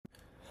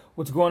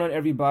What's going on,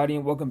 everybody,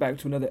 and welcome back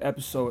to another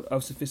episode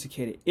of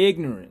Sophisticated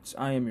Ignorance.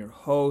 I am your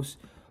host,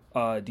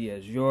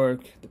 Diaz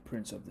York, the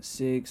Prince of the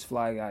Six,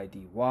 Fly Guy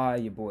DY,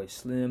 your boy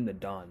Slim, the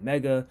Don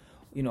Mega,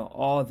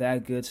 all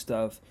that good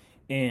stuff.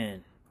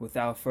 And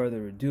without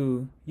further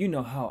ado, you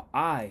know how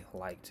I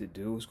like to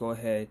do. Let's go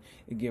ahead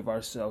and give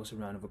ourselves a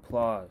round of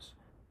applause.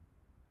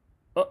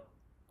 Oh,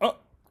 oh,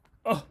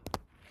 oh,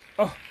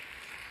 oh,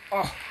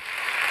 oh.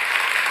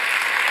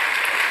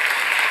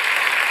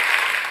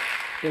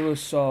 It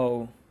was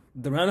so...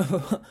 The round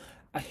of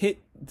I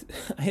hit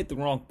the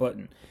wrong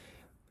button.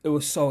 It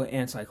was so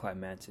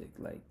anticlimactic.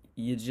 Like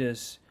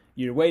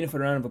you're waiting for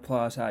the round of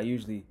applause how I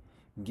usually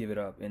give it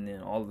up, and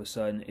then all of a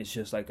sudden it's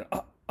just like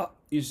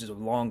it's just a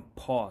long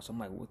pause. I'm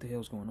like, what the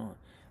hell's going on?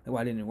 Like,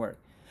 why didn't it work?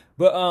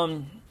 But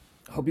I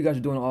hope you guys are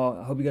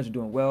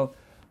doing well.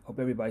 Hope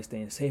everybody's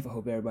staying safe. I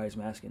hope everybody's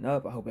masking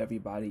up. I hope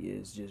everybody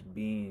is just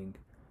being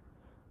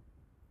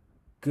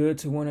good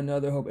to one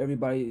another. Hope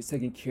everybody is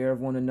taking care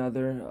of one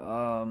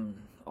another.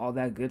 All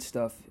that good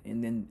stuff,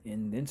 and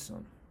then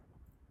some.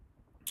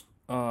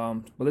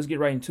 But let's get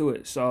right into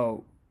it.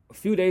 So a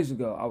few days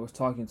ago, I was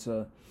talking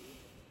to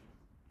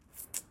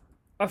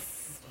a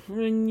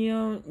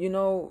friend.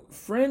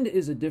 Friend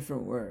is a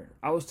different word.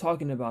 I was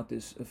talking about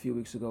this a few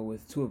weeks ago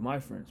with two of my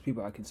friends,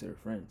 people I consider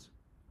friends.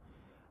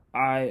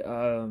 It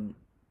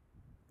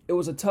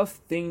was a tough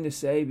thing to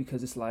say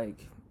because it's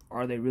like,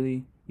 are they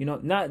really?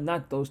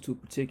 Not those two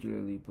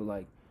particularly, but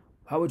like,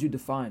 how would you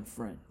define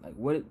friend? Like,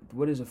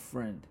 what is a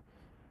friend?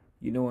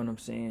 You know what I'm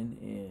saying?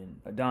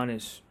 And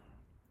Adonis,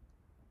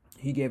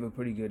 he gave a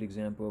pretty good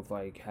example of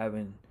like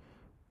having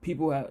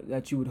people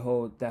that you would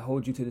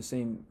hold you to the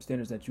same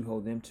standards that you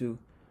hold them to,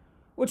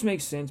 which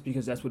makes sense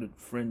because that's what a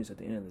friend is at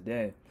the end of the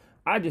day.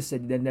 I just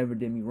said that never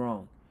did me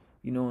wrong.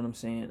 You know what I'm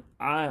saying?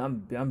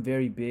 I'm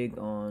very big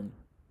on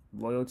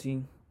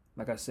loyalty.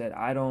 Like I said,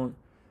 I don't.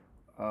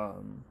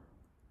 I'll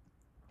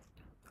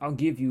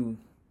give you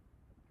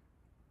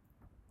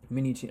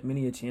many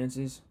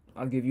chances.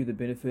 I'll give you the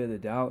benefit of the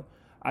doubt.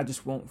 I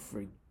just won't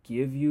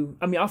forgive you.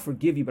 I mean, I'll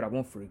forgive you, but I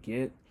won't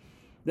forget.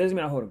 That doesn't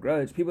mean I hold a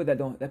grudge. People that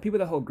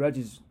hold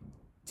grudges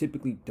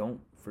typically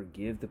don't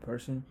forgive the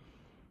person.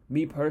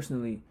 Me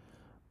personally,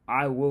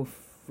 I will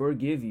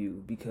forgive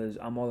you because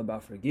I'm all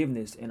about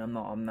forgiveness, and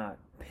I'm not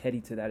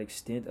petty to that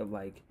extent of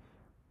like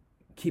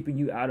keeping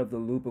you out of the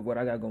loop of what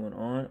I got going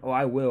on. Oh,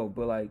 I will,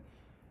 but like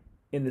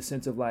in the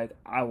sense of like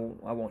I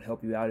won't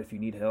help you out if you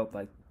need help,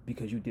 like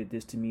because you did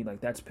this to me.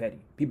 Like, that's petty.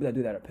 People that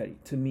do that are petty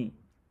to me.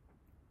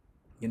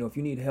 If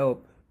you need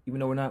help, even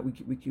though we don't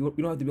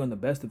have to be on the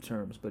best of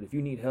terms, but if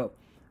you need help,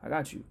 I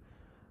got you.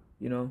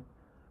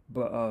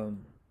 But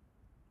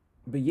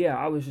yeah,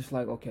 I was just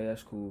like, okay,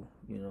 that's cool.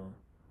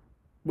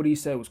 What he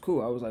said was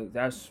cool. I was like,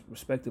 that's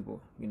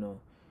respectable.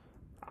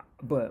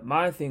 But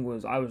my thing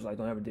was, I was like,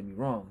 don't ever did me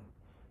wrong.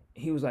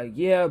 He was like,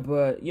 yeah,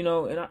 but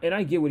and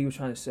I get what he was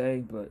trying to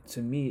say, but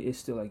to me, it's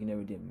still like, you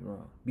never did me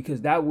wrong,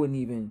 because that wouldn't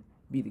even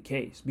be the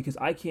case, because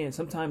I can't.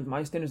 Sometimes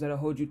my standards that I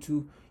hold you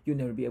to, you'll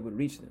never be able to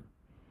reach them.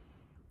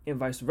 And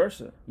vice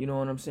versa, you know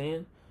what I'm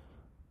saying?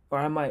 Or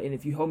I might, and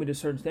if you hold me to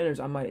certain standards,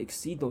 I might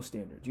exceed those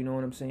standards, you know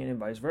what I'm saying? And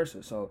vice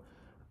versa. So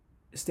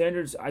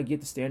standards, I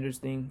get the standards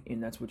thing,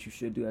 and that's what you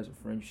should do as a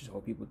friend. You should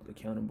hold people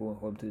accountable and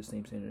hold them to the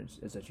same standards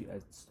as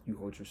you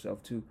hold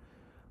yourself to.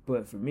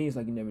 But for me, it's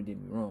like, you never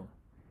did me wrong.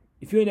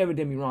 If you ain't never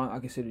did me wrong, I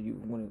consider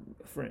you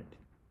a friend.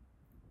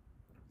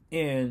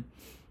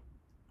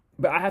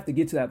 But I have to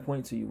get to that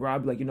point to you where I'll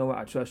be like, you know what,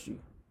 I trust you.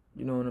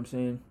 You know what I'm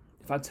saying?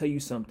 If I tell you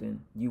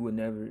something, you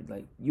wouldn't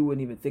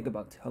even think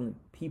about telling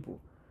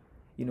people.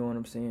 You know what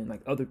I'm saying?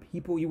 Like, other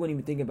people, you wouldn't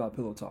even think about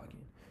pillow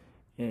talking.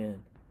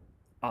 And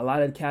a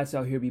lot of cats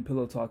out here be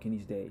pillow talking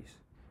these days.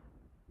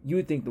 You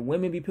would think the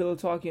women be pillow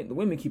talking. The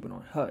women keep it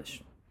on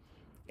hush.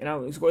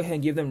 And let's go ahead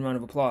and give them a round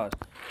of applause.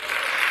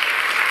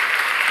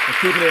 They're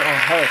keeping it on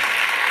hush.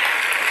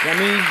 You know what I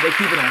mean? They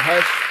keep it on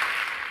hush.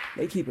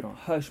 They keep it on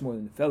hush more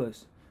than the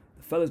fellas.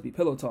 The fellas be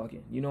pillow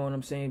talking. You know what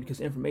I'm saying?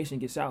 Because information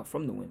gets out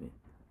from the women.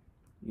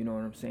 You know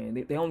what I'm saying?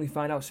 They only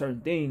find out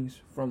certain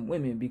things from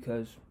women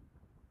because,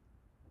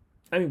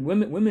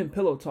 women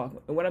pillow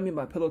talk. And what I mean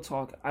by pillow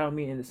talk, I don't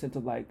mean in the sense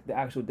of like the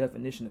actual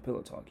definition of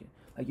pillow talking.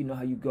 Like, you know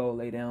how you go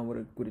lay down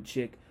with a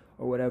chick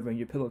or whatever and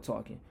you're pillow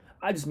talking.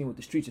 I just mean what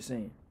the streets are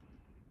saying.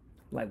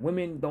 Like,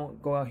 women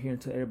don't go out here and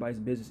tell everybody's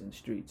business in the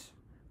streets.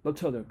 They'll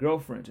tell their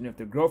girlfriends, and if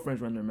their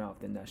girlfriends run their mouth,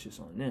 then that's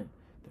just on them.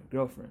 Their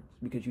girlfriends,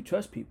 because you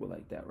trust people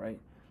like that, right?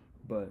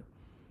 But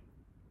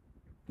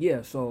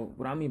yeah, so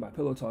what I mean by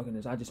pillow talking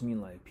is I just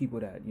mean like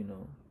people that, be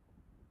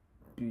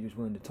just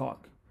willing to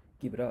talk,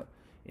 give it up.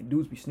 And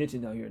dudes be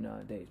snitching out here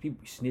nowadays. People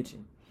be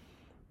snitching.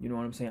 You know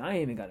what I'm saying? I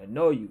ain't even got to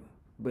know you.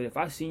 But if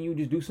I seen you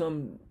just do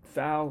something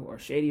foul or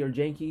shady or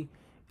janky,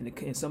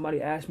 and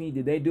somebody asked me,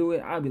 did they do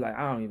it? I'd be like,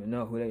 I don't even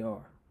know who they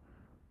are.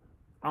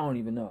 I don't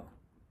even know.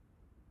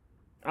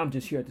 I'm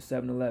just here at the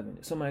 7-Eleven.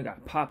 If somebody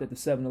got popped at the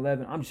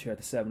 7-Eleven, I'm just here at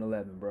the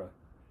 7-Eleven, bro.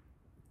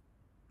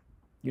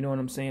 You know what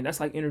I'm saying? That's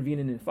like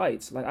intervening in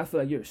fights. Like, I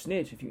feel like you're a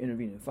snitch if you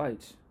intervene in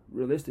fights.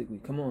 Realistically,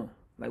 come on.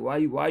 Like, why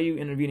are you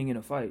intervening in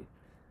a fight?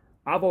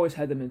 I've always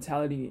had the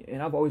mentality,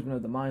 and I've always been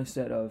of the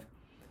mindset of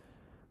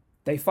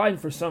they fighting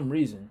for some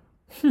reason.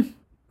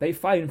 They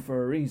fighting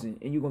for a reason,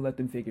 and you're gonna let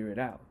them figure it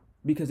out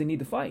because they need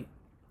to fight.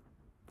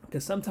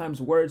 Because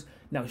sometimes words,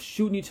 now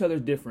shooting each other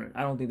is different.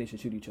 I don't think they should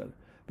shoot each other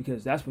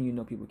because that's when you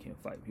know people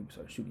can't fight. People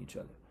start shooting each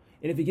other,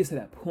 and if it gets to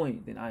that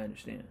point, then I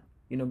understand.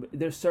 You know,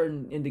 there's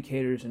certain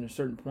indicators and there's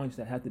certain points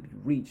that have to be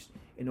reached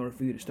in order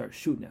for you to start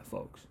shooting at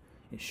folks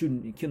and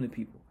shooting and killing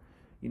people.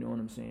 You know what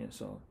I'm saying?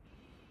 So,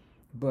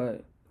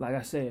 but like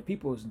I said,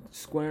 people is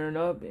squaring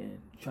up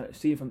and trying to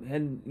see it from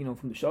heading, you know,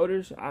 from the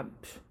shoulders. That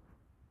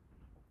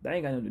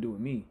ain't got nothing to do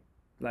with me.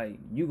 Like,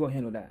 you go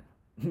handle that,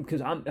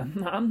 because I'm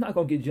not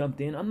gonna get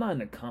jumped in. I'm not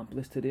an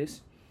accomplice to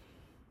this,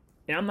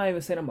 and I'm not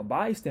even saying I'm a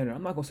bystander.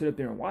 I'm not gonna sit up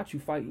there and watch you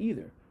fight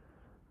either.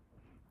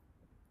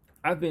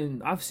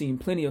 I've seen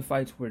plenty of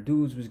fights where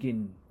dudes was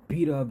getting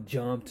beat up,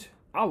 jumped.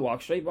 I'll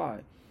walk straight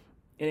by.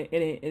 And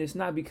it's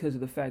not because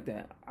of the fact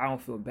that I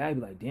don't feel bad.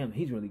 Be like, damn,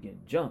 he's really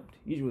getting jumped.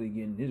 He's really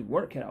getting his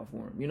work cut out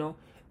for him. You know,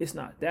 it's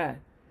not that.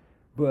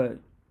 But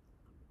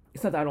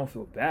it's not that I don't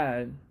feel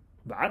bad.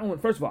 But I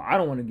don't. First of all, I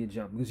don't want to get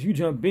jumped because you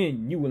jump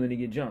in, you willing to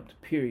get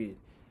jumped. Period.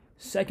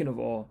 Second of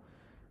all,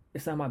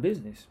 it's not my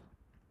business.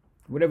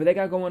 Whatever they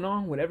got going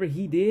on, whatever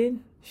he did,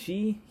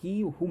 she,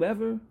 he,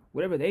 whomever,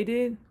 whatever they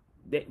did,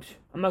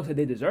 I'm not gonna say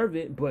they deserve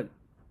it, but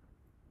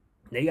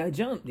they got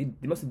jumped. They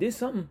must have did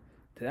something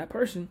to that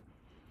person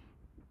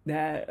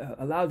that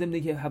allowed them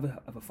to have a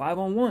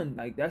 5-on-1.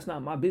 Like, that's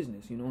not my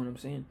business. You know what I'm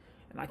saying?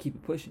 And I keep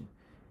it pushing.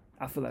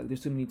 I feel like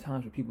there's too many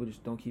times where people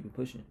just don't keep it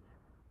pushing.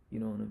 You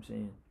know what I'm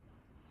saying?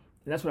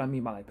 And that's what I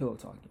mean by like pillow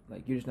talking.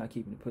 Like, you're just not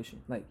keeping it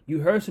pushing. Like, you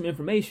heard some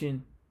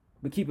information,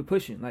 but keep it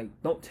pushing. Like,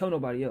 don't tell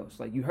nobody else.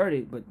 Like, you heard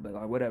it, but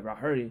like, whatever. I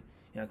heard it,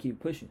 and I keep it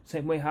pushing.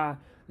 The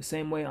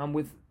same way I'm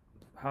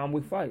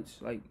with fights.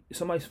 Like, if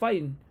somebody's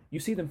fighting,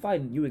 you see them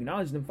fighting, you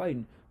acknowledge them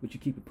fighting, but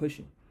you keep it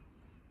pushing.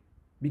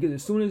 Because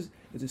as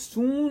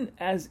soon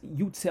as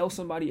you tell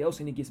somebody else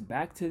and it gets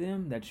back to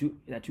them that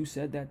you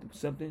said that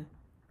something,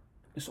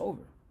 it's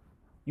over.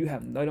 They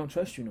don't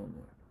trust you no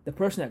more. The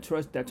person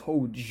that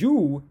told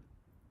you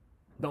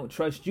don't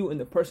trust you, and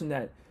the person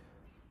that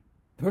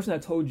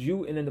told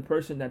you, and then the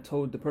person that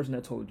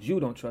told you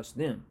don't trust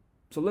them.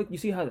 So look, you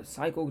see how the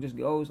cycle just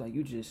goes. Like,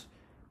 you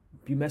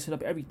messing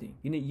up everything.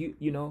 You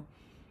know,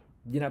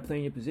 you're not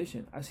playing your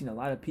position. I've seen a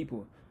lot of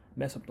people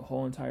mess up the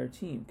whole entire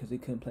team because they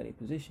couldn't play their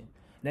position.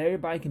 Not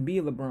everybody can be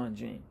a LeBron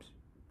James.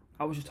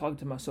 I was just talking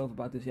to myself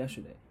about this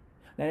yesterday.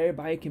 Not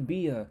everybody can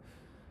be a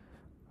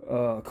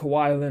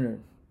Kawhi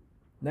Leonard.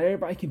 Not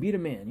everybody can be the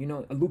man. You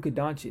know, a Luka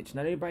Doncic.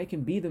 Not everybody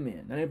can be the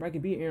man. Not everybody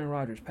can be Aaron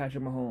Rodgers,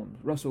 Patrick Mahomes,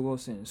 Russell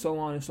Wilson, so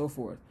on and so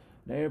forth.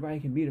 Not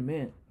everybody can be the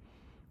man.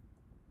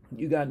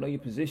 You got to know your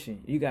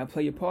position. You got to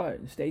play your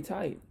part and stay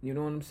tight. You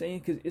know what I'm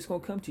saying? Because it's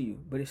going to come to you,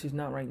 but it's just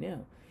not right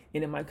now.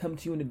 And it might come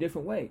to you in a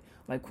different way.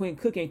 Like, Quinn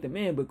Cook ain't the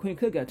man, but Quinn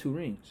Cook got 2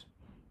 rings.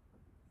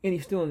 And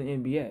he's still in the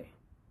NBA.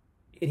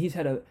 And he's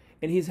had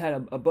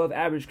a above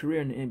average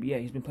career in the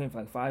NBA. He's been playing for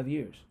like 5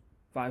 years,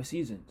 5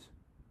 seasons.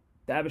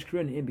 The average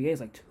career in the NBA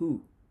is like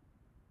 2.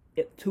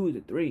 2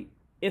 to 3,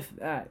 if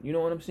that. You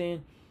know what I'm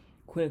saying?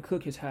 Quinn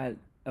Cook has had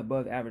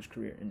above average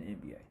career in the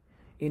NBA.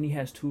 And he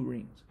has 2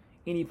 rings.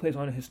 And he plays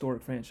on a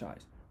historic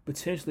franchise.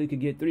 Potentially could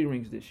get 3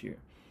 rings this year.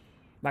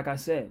 Like I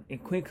said,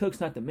 and Quinn Cook's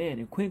not the man.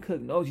 And Quinn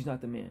Cook knows he's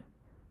not the man.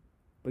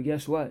 But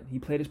guess what? He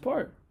played his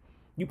part.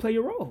 You play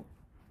your role.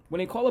 When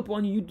they call up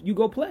on you, you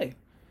go play.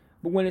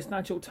 But when it's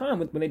not your time,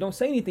 when they don't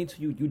say anything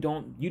to you, you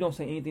don't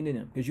say anything to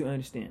them because you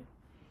understand.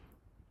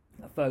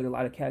 I feel like a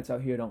lot of cats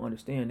out here don't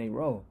understand their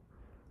role.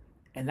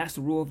 And that's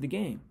the rule of the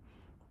game.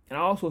 And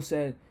I also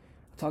said,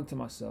 I talked to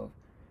myself,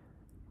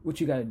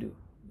 what you got to do?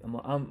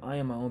 I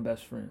am my own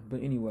best friend.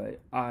 But anyway,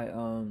 I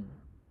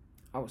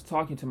was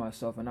talking to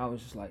myself and I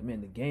was just like, man,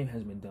 the game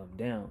has been dumbed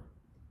down.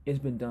 It's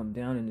been dumbed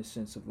down in the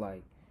sense of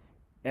like,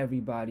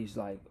 everybody's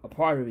like a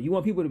part of it. You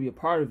want people to be a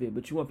part of it,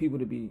 but you want people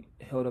to be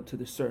held up to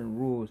the certain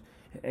rules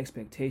and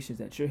expectations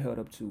that you're held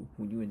up to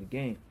when you're in the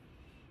game.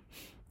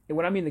 And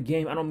when I mean the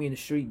game, I don't mean the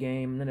street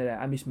game, none of that.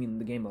 I just mean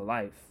the game of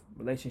life,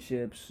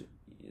 relationships,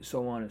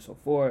 so on and so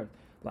forth.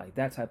 Like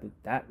that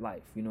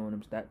life, you know what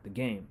I'm saying? The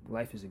game.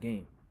 Life is a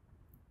game.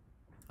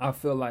 I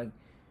feel like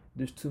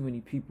there's too many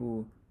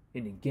people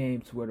in the game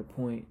to where the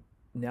point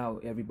now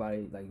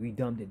everybody, like, we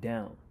dumbed it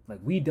down.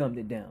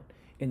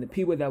 And the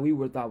people that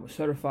we thought were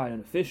certified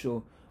and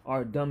official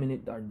are dumb.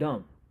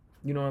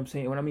 You know what I'm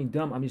saying? When I mean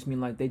dumb, I just mean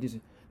like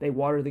they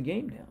water the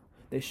game down.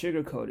 They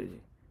sugarcoated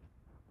it.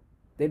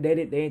 They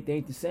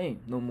ain't the same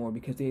no more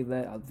because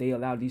they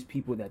allow these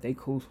people that they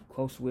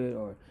close with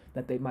or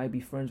that they might be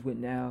friends with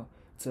now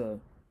to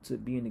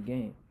be in the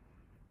game.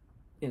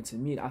 And to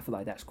me, I feel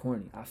like that's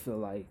corny. I feel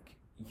like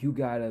you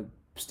gotta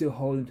still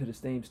hold them to the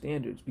same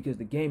standards because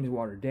the game is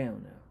watered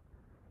down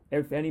now.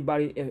 If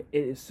anybody, it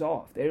is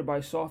soft.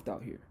 Everybody's soft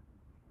out here.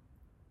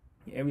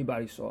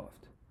 Everybody's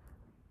soft.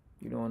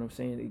 You know what I'm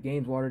saying? The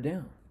game's watered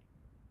down.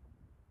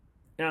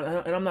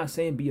 And I'm not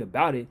saying be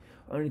about it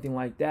or anything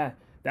like that,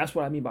 That's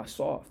what I mean by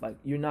soft. Like,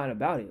 you're not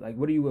about it. Like,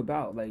 what are you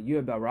about? Like, you're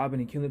about robbing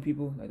and killing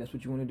people. Like, that's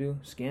what you want to do?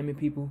 Scamming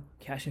people,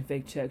 cashing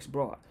fake checks,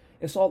 bro.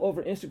 It's all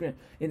over Instagram.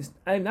 And it's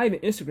not even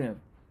Instagram.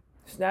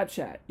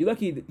 Snapchat. You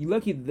lucky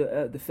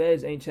the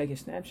feds ain't checking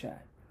Snapchat.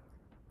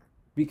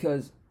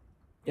 Because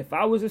if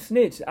I was a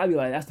snitch, I'd be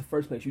like, that's the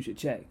first place you should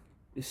check.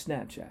 Is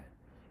Snapchat.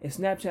 And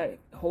Snapchat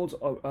holds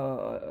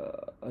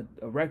a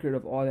record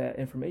of all that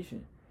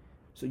information.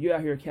 So you're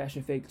out here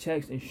cashing fake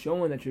checks and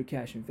showing that you're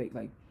cashing fake.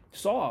 Like,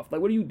 soft.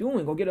 Like, what are you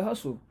doing? Go get a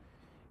hustle.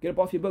 Get up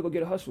off your butt. Go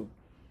get a hustle.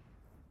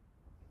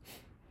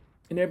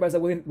 And everybody's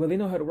like, well, they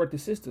know how to work the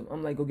system.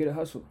 I'm like, go get a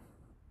hustle.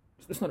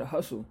 It's not a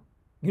hustle.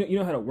 You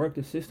know how to work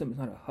the system. It's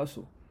not a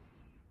hustle.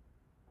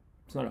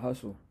 It's not a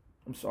hustle.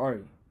 I'm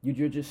sorry.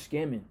 You're just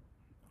scamming.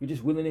 You're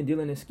just wheeling and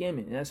dealing and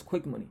scamming. And that's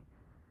quick money.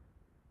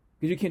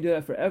 Because you can't do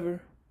that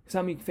forever. Because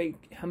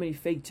how many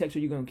fake checks are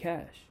you going to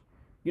cash?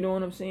 You know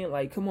what I'm saying?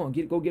 Like, come on.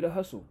 Go get a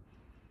hustle.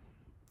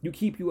 You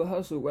keep you a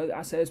hustle. Whether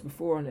I said this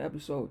before on the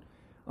episode,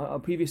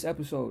 previous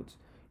episodes.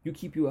 You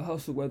keep you a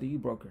hustle whether you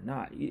broke or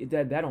not.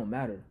 That don't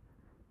matter.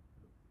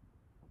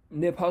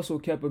 Nip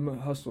Hussle kept him a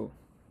hustle.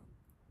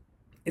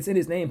 It's in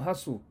his name,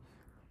 hustle.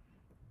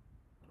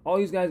 All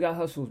these guys got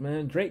hustles,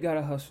 man. Drake got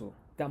a hustle.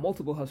 Got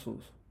multiple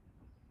hustles.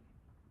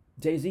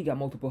 Jay-Z got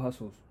multiple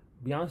hustles.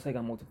 Beyonce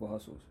got multiple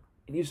hustles.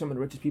 And these are some of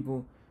the richest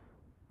people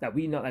that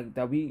we know, like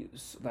that we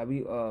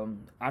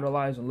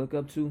idolize and look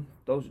up to.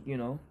 Those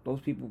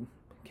people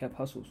kept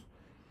hustles.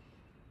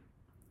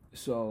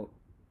 So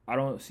I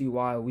don't see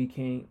why we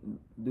can't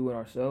do it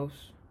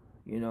ourselves.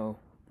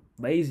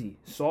 Lazy,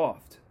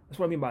 soft. That's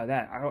what I mean by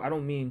that. I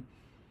don't mean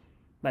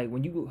like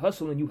when you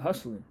hustling, you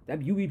hustling.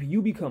 That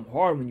you become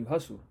hard when you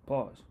hustle.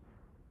 Pause.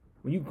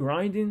 When you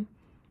grinding,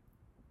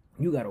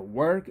 you gotta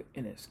work,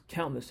 and it's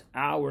countless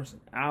hours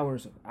and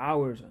hours and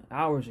hours and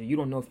hours, and you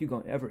don't know if you're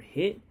gonna ever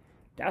hit.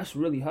 That's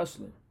really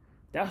hustling.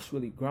 That's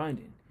really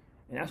grinding,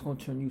 and that's gonna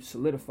turn you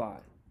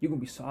solidified. You're gonna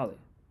be solid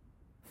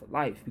for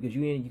life because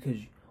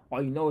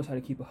all you know is how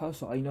to keep a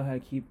hustle. All you know how to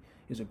keep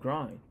is a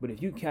grind. But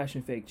if you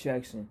cashing fake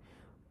checks and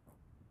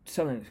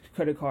selling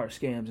credit card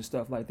scams and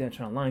stuff like that,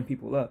 trying to line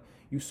people up,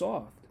 you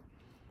soft.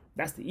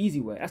 That's the easy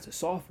way. That's the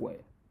soft way.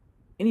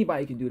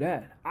 Anybody can do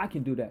that. I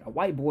can do that. A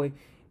white boy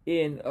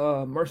in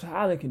Mercer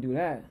Island can do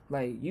that.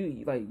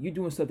 You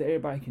doing stuff that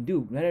everybody can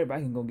do. Not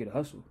everybody can go get a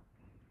hustle.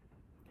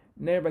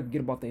 Not everybody can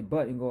get up off their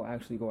butt and go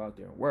out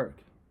there and work.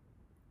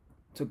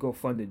 To go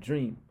fund a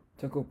dream.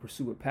 To go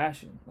pursue a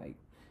passion. Like,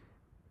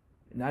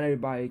 not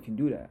everybody can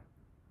do that.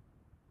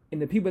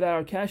 And the people that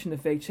are cashing the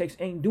fake checks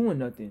ain't doing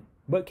nothing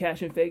but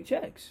cashing fake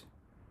checks.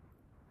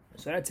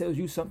 So that tells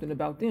you something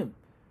about them.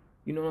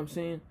 You know what I'm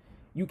saying?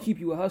 You keep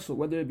you a hustle,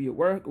 whether it be a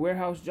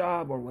warehouse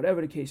job or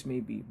whatever the case may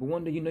be. But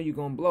one day you know you're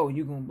going to blow, and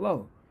you're going to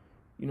blow.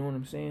 You know what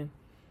I'm saying?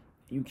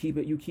 You keep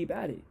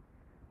at it.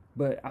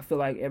 But I feel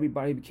like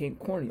everybody became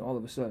corny all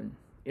of a sudden.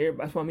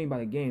 That's what I mean by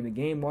the game. The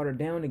game watered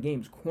down. The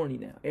game's corny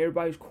now.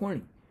 Everybody's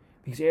corny.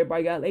 Because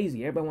everybody got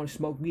lazy. Everybody want to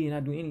smoke weed and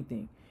not do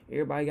anything.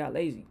 Everybody got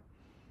lazy.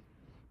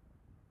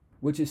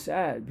 Which is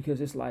sad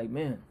because it's like,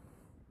 man,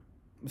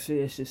 it's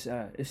just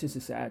sad. It's just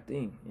a sad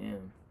thing.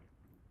 And,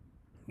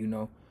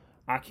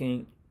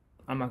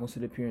 I'm not going to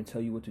sit up here and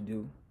tell you what to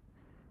do.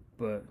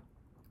 But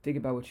think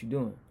about what you're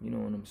doing. You know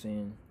what I'm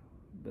saying?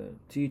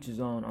 But to each his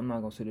own. I'm not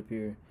going to sit up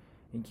here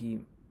and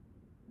keep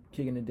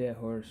kicking the dead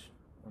horse.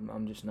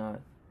 I'm just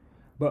not.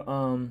 But,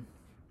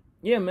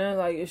 yeah, man,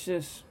 like,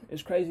 it's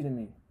crazy to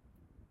me.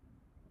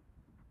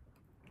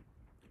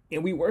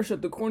 And we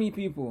worship the corny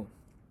people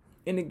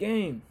in the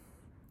game.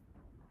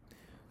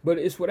 But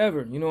it's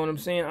whatever. You know what I'm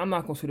saying? I'm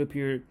not going to sit up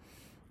here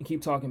and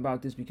keep talking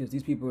about this because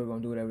these people are going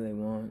to do whatever they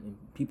want. And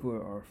people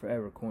are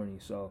forever corny.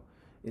 So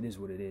it is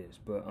what it is.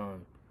 But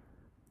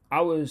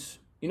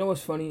you know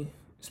what's funny?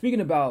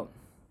 Speaking about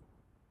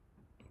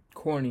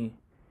corny,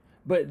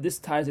 but this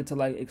ties it to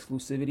like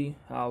exclusivity.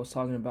 How I was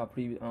talking about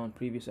on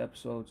previous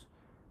episodes.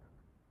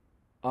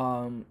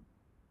 The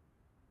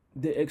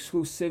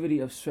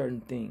exclusivity of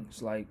certain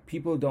things. Like,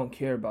 people don't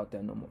care about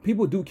that no more.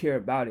 People do care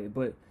about it,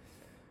 but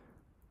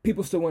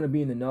people still want to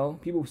be in the know.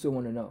 People still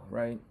want to know,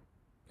 right?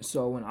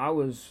 So when I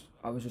was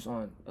just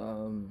on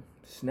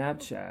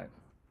Snapchat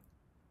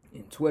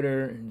and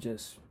Twitter and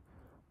just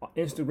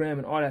Instagram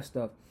and all that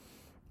stuff,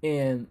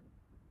 and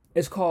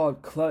it's called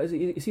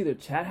it's either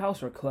Chat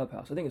House or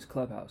Clubhouse. I think it's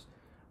Clubhouse.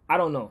 I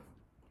don't know.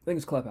 I think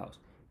it's Clubhouse.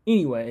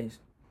 Anyways,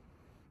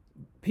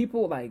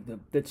 people like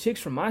the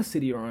chicks from my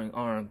city are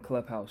on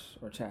Clubhouse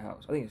or Chat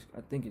House. I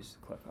think it's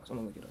Clubhouse. I'm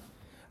gonna look it up.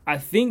 I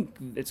think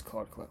it's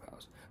called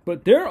Clubhouse.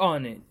 But they're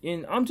on it,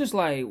 and I'm just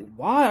like,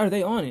 why are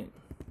they on it?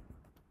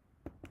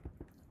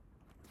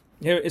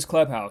 Here, it's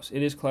Clubhouse.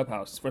 It is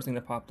Clubhouse. It's the first thing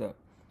that popped up.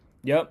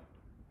 Yep.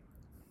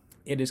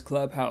 It is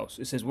Clubhouse.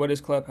 It says, what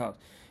is Clubhouse?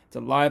 It's a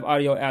live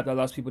audio app that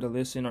allows people to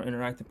listen or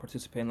interact and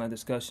participate in live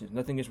discussions.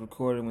 Nothing is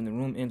recorded. When the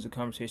room ends, the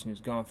conversation is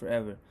gone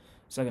forever.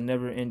 It's like a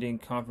never-ending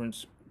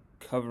conference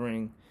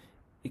covering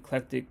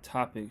eclectic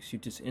topics. You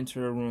just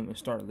enter a room and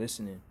start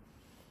listening.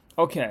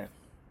 Okay.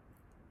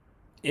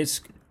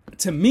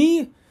 To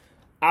me,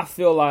 I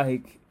feel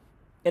like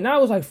And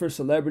that was like for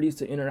celebrities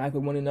to interact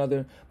with one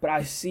another, but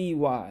I see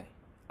why.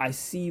 I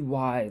see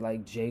why,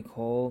 like, J.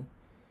 Cole,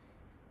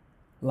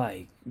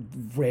 like,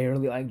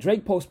 rarely, like,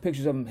 Drake posts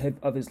pictures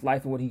of his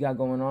life and what he got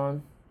going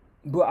on,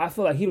 but I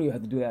feel like he don't even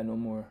have to do that no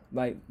more.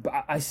 Like,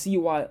 but I see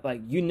why,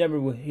 like, you never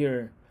would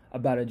hear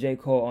about a J.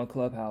 Cole on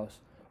Clubhouse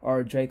or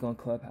a Drake on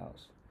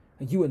Clubhouse.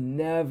 Like, you would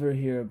never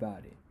hear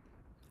about it.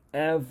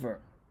 Ever.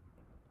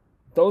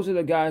 Those are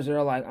the guys that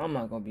are like, I'm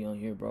not gonna be on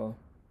here, bro.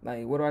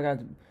 Like, what do I got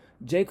to...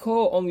 J.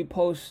 Cole only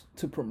posts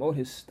to promote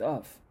his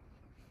stuff.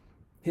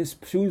 His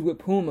shoes with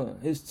Puma.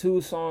 His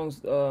 2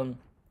 songs, Lion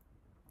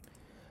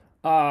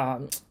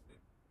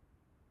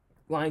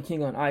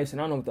King on Ice, and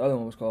I don't know what the other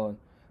one was called.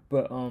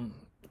 But,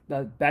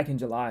 that back in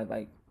July,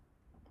 like,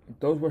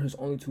 those were his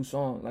only 2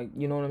 songs. Like,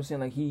 you know what I'm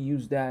saying? Like, he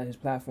used that, his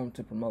platform,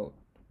 to promote.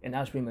 And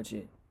that's pretty much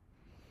it.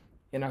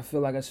 And I feel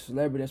like as a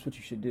celebrity, that's what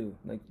you should do.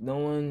 Like,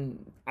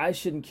 I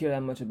shouldn't care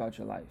that much about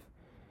your life.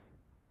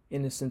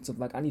 In the sense of,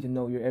 like, I need to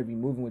know your every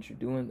move and what you're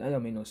doing. That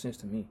don't make no sense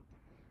to me.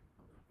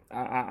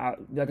 I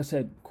like I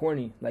said,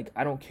 corny. Like,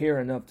 I don't care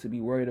enough to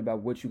be worried about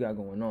what you got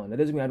going on. That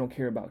doesn't mean I don't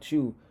care about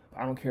you.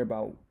 I don't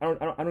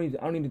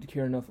need to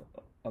care enough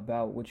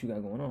about what you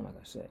got going on. Like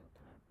I said,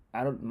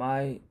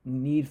 my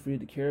need for you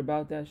to care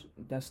about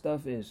that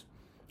stuff is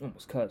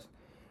almost cuss.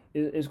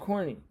 It's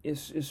corny.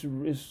 It's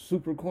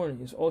super corny.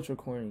 It's ultra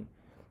corny.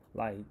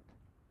 Like,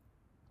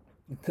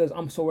 because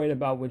I'm so worried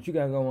about what you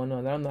got going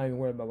on that I'm not even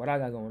worried about what I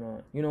got going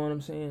on. You know what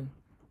I'm saying?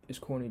 It's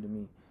corny to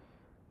me.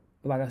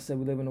 But like I said,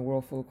 we live in a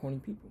world full of corny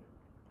people.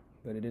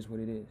 But it is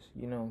what it is,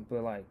 you know?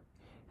 But, like,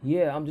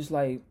 yeah, I'm just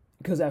like...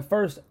 Because at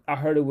first, I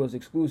heard it was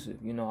exclusive.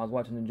 You know, I was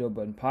watching the Joe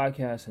Budden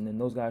podcast, and then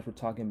those guys were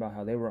talking about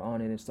how they were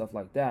on it and stuff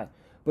like that.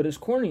 But it's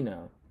corny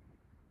now.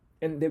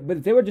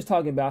 But they were just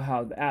talking about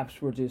how the apps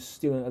were just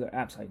stealing other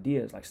apps'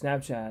 ideas, like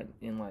Snapchat,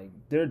 and, like,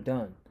 they're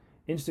done.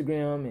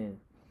 Instagram, and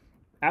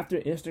after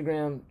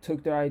Instagram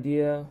took their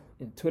idea,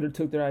 and Twitter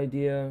took their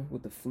idea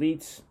with the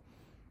fleets,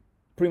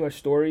 pretty much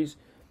stories,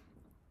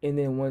 and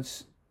then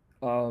once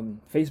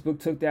Facebook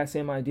took that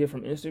same idea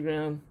from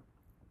Instagram,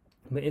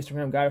 but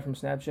Instagram got it from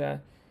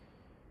Snapchat,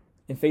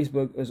 and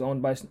Facebook is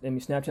owned by,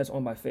 Snapchat's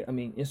owned by,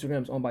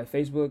 Instagram's owned by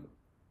Facebook,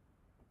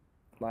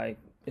 like,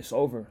 it's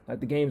over. Like,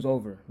 the game's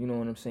over. You know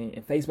what I'm saying?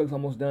 And Facebook's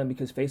almost done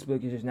because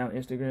Facebook is just now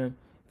Instagram.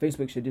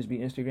 Facebook should just be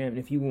Instagram. And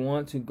if you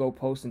want to go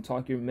post and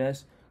talk your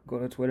mess, go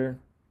to Twitter.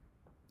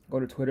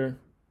 Go to Twitter.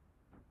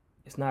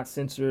 It's not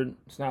censored.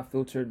 It's not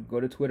filtered. Go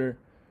to Twitter.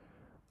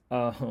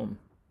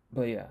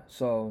 But yeah,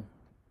 so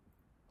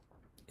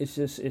it's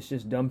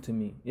just dumb to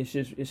me. It's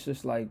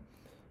just like,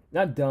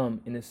 not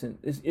dumb in a sense.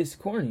 It's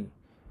corny.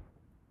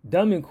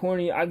 Dumb and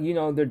corny,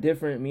 they're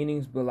different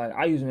meanings, but, like,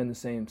 I use them in the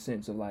same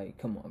sense of, like,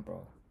 come on,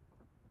 bro.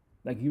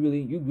 Like, you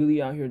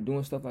really out here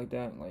doing stuff like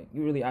that? Like,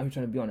 you really out here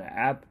trying to be on an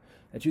app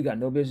that you got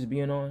no business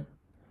being on?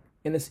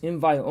 And it's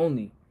invite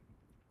only.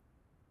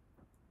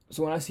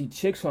 So when I see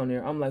chicks on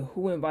there, I'm like,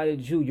 who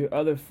invited you? Your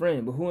other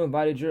friend. But who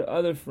invited your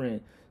other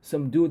friend?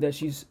 Some dude that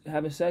she's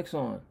having sex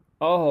on.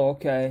 Oh,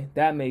 okay.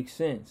 That makes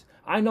sense.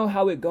 I know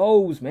how it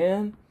goes,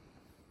 man.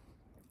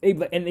 They'd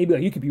be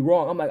like, you could be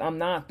wrong. I'm like, I'm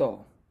not,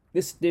 though.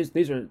 There's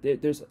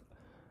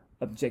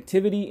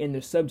objectivity and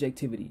there's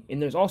subjectivity.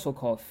 And there's also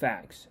called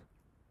facts.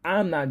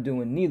 I'm not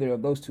doing neither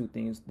of those two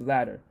things.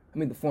 The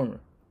former,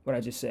 what I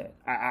just said.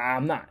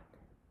 I'm not.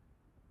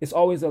 It's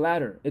always the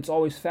latter. It's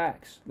always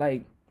facts.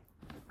 Like,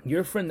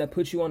 your friend that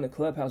put you on the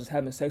Clubhouse is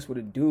having sex with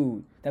a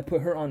dude that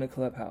put her on the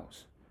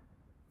Clubhouse.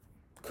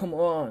 Come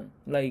on.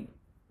 Like,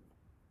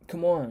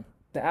 come on.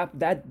 The app,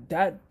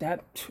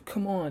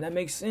 come on. That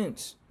makes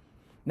sense.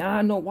 Now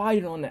I know why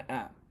you're on the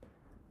app.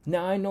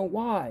 Now I know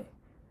why.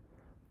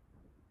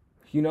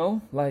 You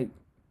know? Like,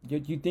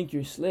 you think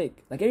you're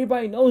slick. Like,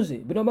 everybody knows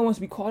it, but nobody wants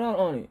to be called out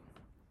on it.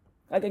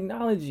 Like,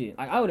 acknowledge it.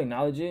 Like, I would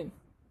acknowledge it.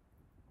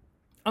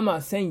 I'm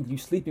not saying you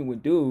sleeping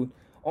with dude.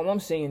 All I'm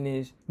saying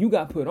is you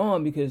got put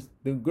on because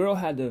the girl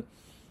had to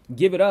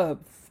give it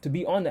up to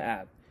be on the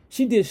app.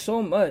 She did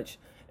so much.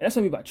 And that's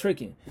something about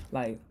tricking.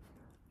 Like,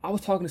 I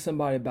was talking to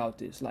somebody about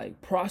this. Like,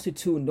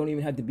 prostituting don't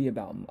even have to be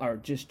about, or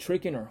just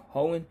tricking or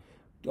hoeing,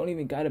 don't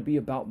even got to be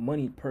about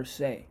money per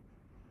se.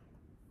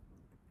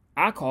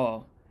 I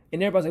call,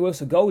 and everybody's like, well,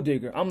 it's a gold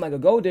digger. I'm like, a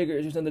gold digger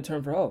is just another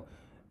term for hoe.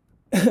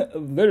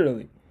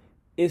 Literally.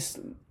 It's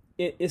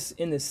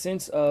in the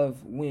sense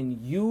of when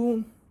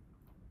you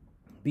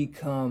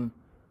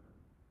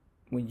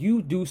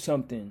do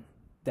something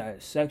that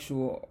is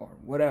sexual or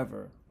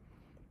whatever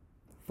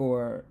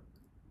for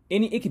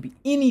it could be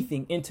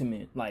anything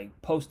intimate, like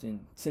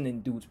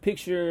sending dudes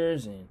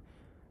pictures and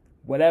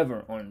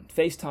whatever on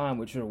FaceTime,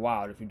 which you're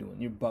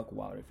you're buck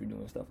wild if you're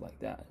doing stuff like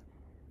that.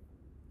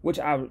 Which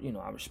I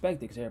respect it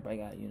because everybody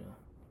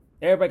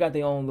got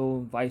their own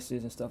little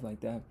vices and stuff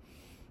like that.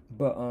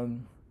 But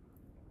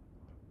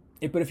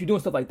if you're doing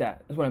stuff like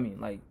that, that's what I mean.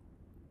 Like,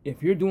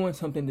 if you're doing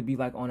something to be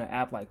like on an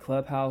app like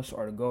Clubhouse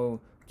or to go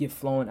get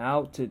flown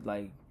out to,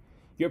 like,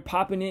 you're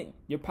popping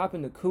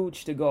the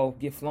cooch to go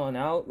get flown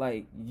out,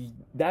 like,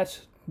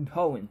 that's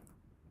hoeing.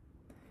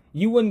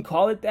 You wouldn't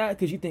call it that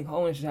because you think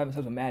hoeing is just having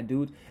sex with mad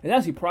dudes. It's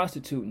actually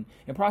prostituting,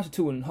 and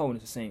prostituting and hoeing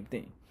is the same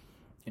thing,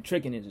 and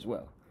tricking is as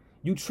well.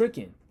 You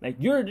tricking, like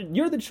you're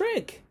the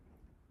trick.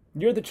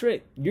 You're the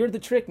trick. You're the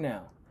trick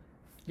now.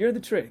 You're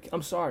the trick.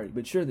 I'm sorry,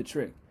 but you're the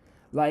trick.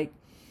 Like,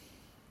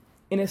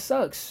 and it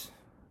sucks.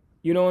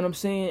 You know what I'm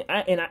saying?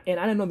 I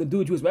didn't know the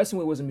dude you was messing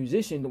with was a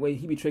musician. The way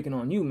he be tricking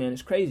on you, man,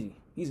 it's crazy.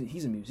 He's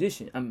a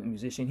musician. I'm a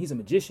musician. He's a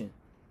magician.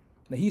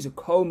 Like, he's a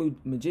cold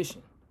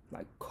magician.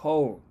 Like,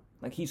 cold.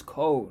 Like, he's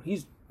cold.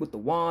 He's with the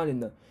wand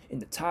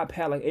and the top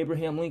hat like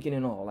Abraham Lincoln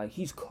and all. Like,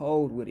 he's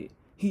cold with it.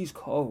 He's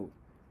cold.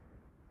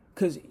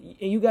 Cause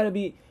and you gotta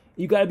be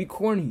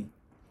corny.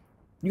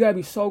 You gotta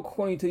be so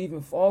corny to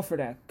even fall for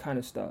that kind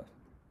of stuff.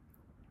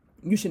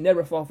 You should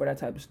never fall for that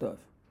type of stuff.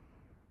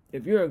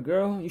 If you're a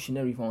girl, you should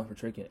never be falling for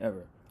tricking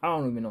ever. I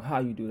don't even know how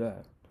you do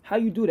that. How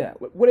you do that?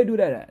 Where they do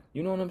that at?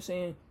 You know what I'm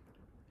saying?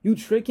 You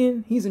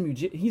tricking? He's a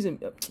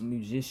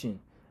musician.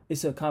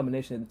 It's a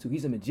combination of the two.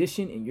 He's a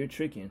magician and you're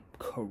tricking.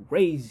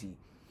 Crazy.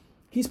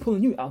 He's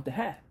pulling you out the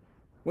hat.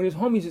 When his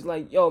homies is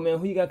like, yo, man,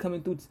 who you got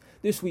coming through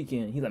this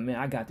weekend? He's like, man,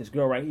 I got this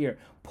girl right here.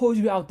 Pulls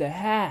you out the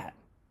hat.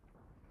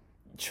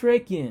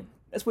 Tricking.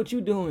 That's what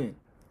you doing.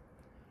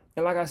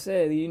 And like I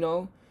said, you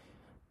know,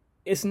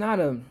 it's not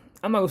a,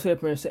 I'm not gonna sit up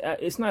here and say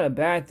it's not a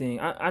bad thing.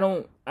 I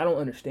don't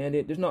understand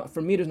it.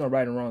 For me, there's no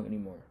right and wrong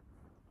anymore.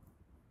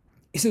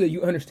 It's either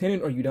you understand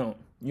it or you don't.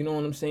 You know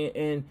what I'm saying?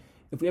 And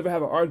if we ever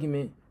have an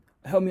argument,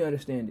 help me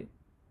understand it.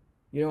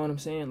 You know what I'm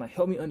saying? Like,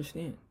 help me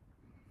understand.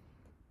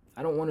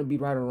 I don't want to be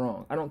right or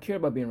wrong. I don't care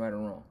about being right or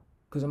wrong.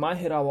 Because in my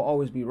head, I will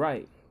always be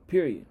right.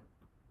 Period.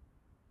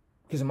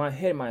 Because in my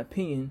head, my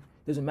opinion,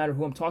 doesn't matter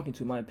who I'm talking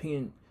to, my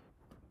opinion,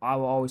 I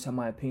will always have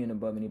my opinion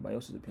above anybody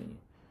else's opinion.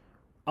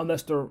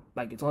 Unless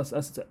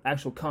it's an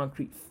actual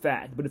concrete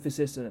fact. But if it's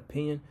just an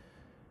opinion,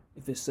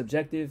 if it's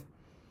subjective,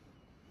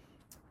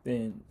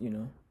 then, you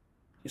know,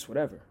 it's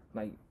whatever.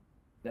 Like,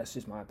 that's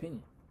just my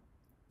opinion.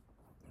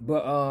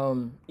 But,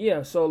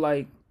 yeah, so,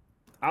 like,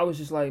 I was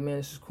just like, man,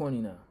 this is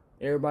corny now.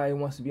 Everybody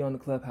wants to be on the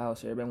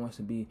clubhouse. Everybody wants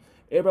to be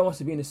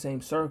in the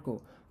same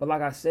circle. But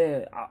like I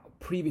said,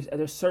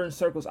 there's certain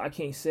circles I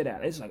can't sit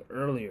at. It's like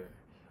earlier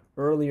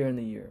in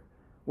the year.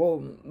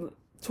 Well,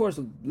 towards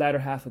the latter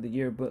half of the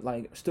year, but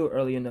like still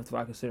early enough to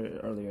I consider it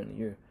earlier in the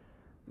year.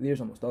 The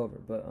year's almost over,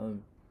 but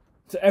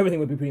so everything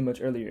would be pretty much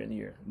earlier in the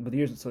year. But the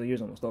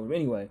year's almost over. But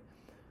anyway,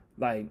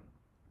 like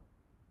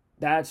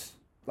that's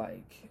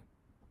like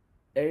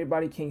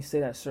everybody can't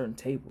sit at certain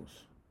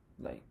tables,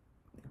 like.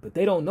 But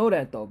they don't know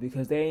that, though,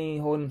 because they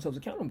ain't holding themselves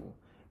accountable.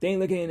 They ain't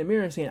looking in the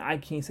mirror and saying, I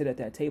can't sit at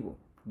that table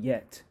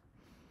yet.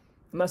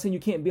 I'm not saying you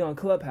can't be on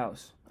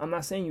Clubhouse. I'm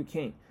not saying you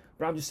can't.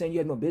 But I'm just saying you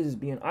have no business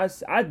being. I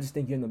just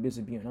think you have no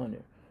business being on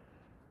there.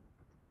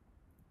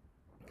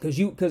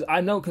 Because I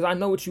know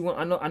what you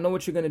want. I know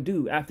what you're gonna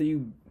do after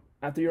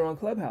you're on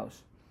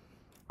Clubhouse.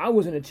 I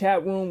was in a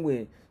chat room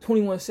with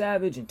 21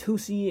 Savage and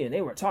Tusi, and they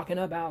were talking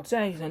about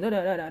sex and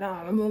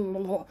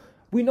da.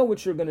 We know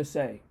what you're gonna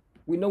say.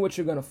 We know what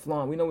you're going to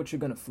flaunt. We know what you're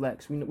going to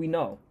flex. We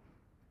know.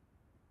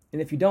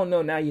 And if you don't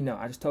know, now you know.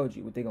 I just told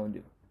you what they're going to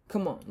do.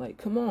 Come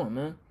on,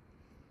 man.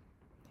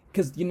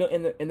 Because, you know,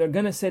 and they're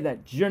going to say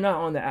that you're not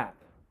on the app.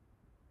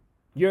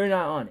 You're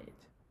not on it.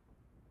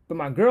 But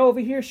my girl over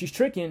here, she's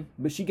tricking,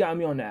 but she got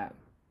me on the app.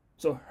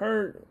 So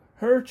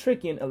her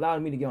tricking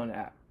allowed me to get on the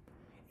app.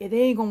 Yeah, they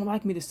ain't going to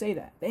like me to say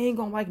that.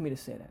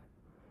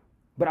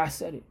 But I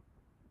said it.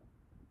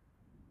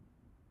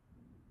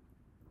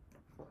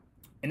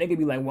 And they could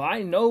be like, well,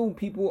 I know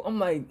people. I'm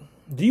like,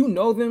 do you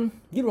know them?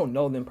 You don't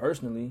know them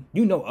personally.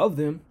 You know of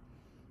them.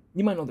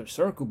 You might know their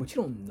circle, but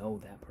you don't know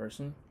that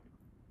person.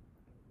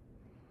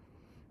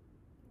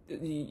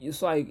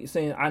 It's like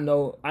saying, I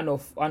know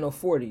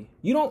 40.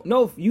 You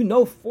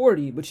know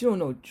 40, but you don't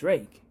know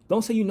Drake.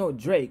 Don't say you know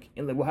Drake.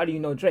 And like, well, how do you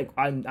know Drake?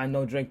 I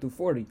know Drake through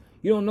 40.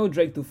 You don't know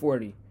Drake through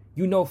 40.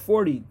 You know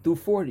 40 through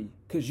 40.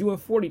 Because you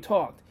and 40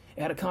 talked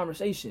and had a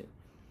conversation.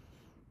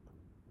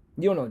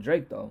 You don't know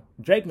Drake, though.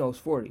 Drake knows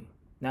 40.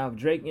 Now, if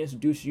Drake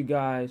introduced you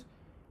guys,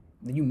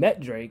 then you met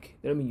Drake,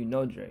 that don't mean you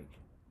know Drake.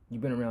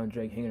 You've been around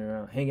Drake,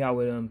 hang out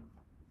with him,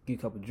 get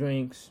a couple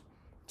drinks,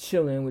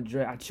 chilling with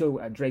Drake. I chill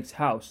at Drake's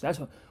house. That's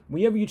what,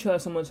 whenever you chill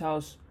at someone's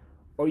house,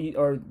 or they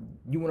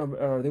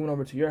went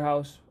over to your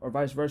house, or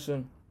vice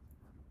versa,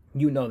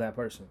 you know that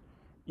person.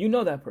 You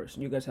know that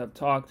person. You guys have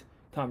talked,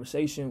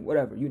 conversation,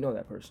 whatever. You know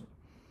that person.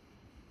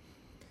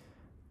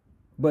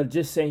 But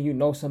just saying you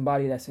know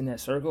somebody that's in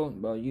that circle,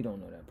 well, you don't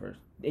know that person.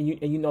 And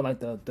you know, like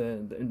the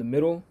in the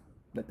middle,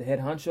 like the head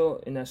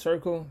honcho in that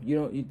circle, you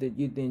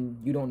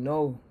don't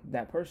know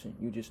that person.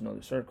 You just know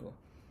the circle.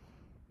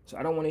 So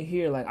I don't want to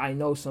hear like I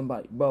know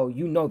somebody. Well,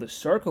 you know the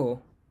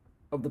circle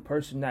of the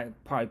person that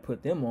probably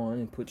put them on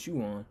and put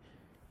you on,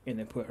 and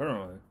then put her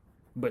on,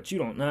 but you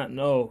don't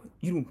know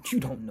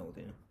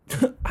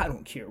them. I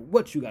don't care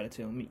what you got to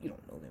tell me. You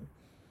don't know them.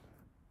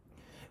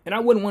 And I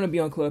wouldn't want to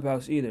be on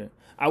Clubhouse either.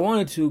 I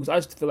wanted to because I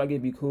just feel like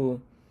it'd be cool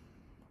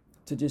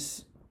to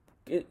just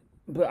it.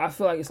 But I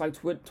feel like it's like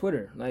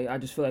Twitter. Like I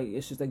just feel like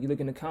it's just like you look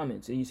in the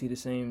comments and you see the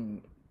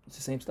same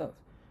stuff.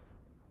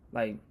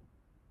 Like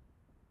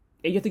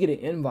and you have to get an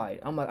invite.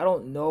 I'm like, I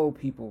don't know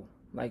people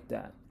like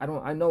that. I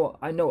know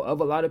of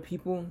a lot of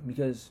people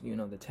because,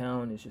 the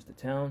town is just a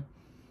town.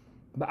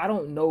 But I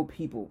don't know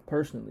people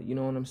personally, you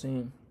know what I'm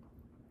saying?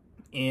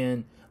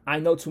 And I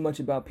know too much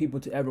about people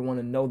to ever want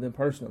to know them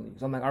personally.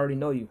 So I'm like, I already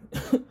know you.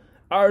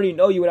 I already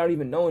know you without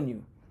even knowing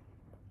you.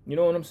 You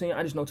know what I'm saying?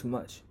 I just know too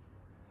much.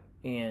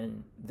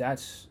 And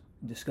that's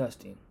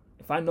disgusting.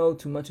 If I know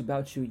too much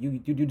about you,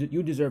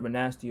 you deserve a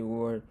nasty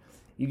award.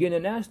 You get a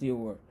nasty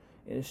award.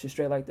 And it's just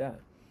straight like that.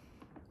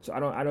 So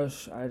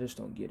I just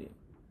don't get it.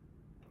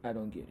 I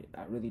don't get it.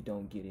 I really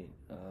don't get it.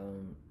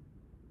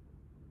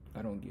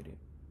 I don't get it.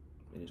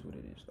 It is what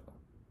it is, though.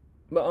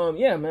 But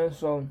yeah, man.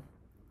 So,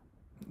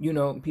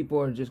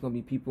 people are just gonna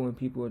be people, and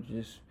people are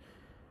just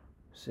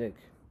sick.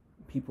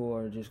 People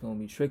are just gonna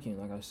be tricking.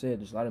 Like I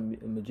said, there's a lot of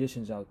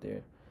magicians out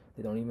there.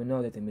 They don't even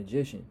know that they're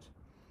magicians.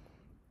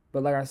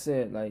 But like I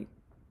said,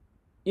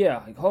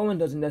 holding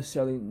doesn't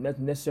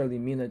necessarily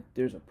mean that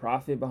there's a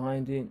profit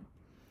behind it.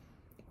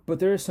 But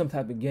there is some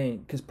type of gain,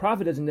 because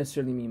profit doesn't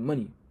necessarily mean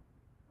money.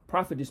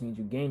 Profit just means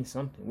you gain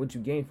something. What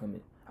you gain from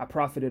it? I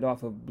profited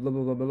off of blah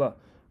blah blah blah blah.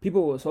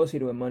 People will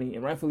associate it with money,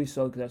 and rightfully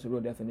so, because that's the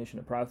real definition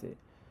of profit.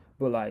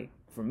 But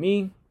for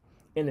me,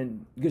 and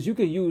then because you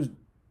could use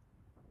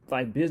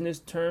business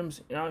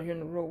terms out here in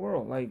the real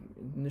world, like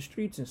in the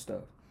streets and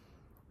stuff.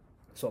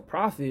 So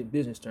profit,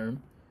 business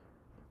term.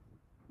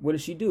 What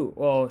did she do?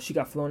 Well, she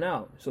got flown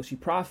out, so she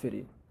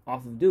profited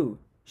off of dude.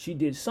 She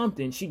did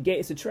something.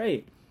 It's a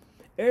trade.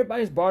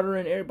 Everybody's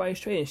bartering, everybody's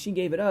trading. She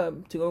gave it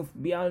up to go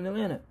be out in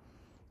Atlanta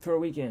for a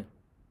weekend.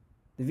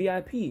 The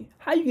VIP.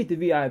 How you get the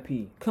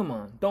VIP? Come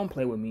on, don't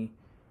play with me.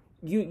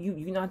 You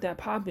not that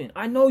popping.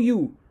 I know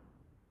you.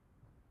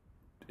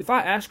 If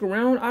I ask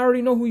around, I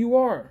already know who you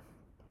are.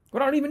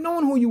 Without even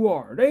knowing who you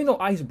are. There ain't no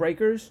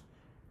icebreakers.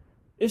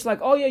 It's like,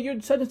 oh yeah, you're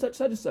such and such,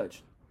 such and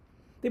such.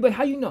 They be like,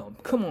 how you know?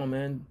 Come on,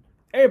 man.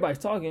 Everybody's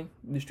talking.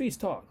 The streets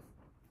talk.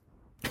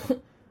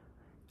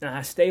 And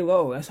I stay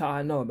low. That's how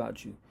I know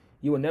about you.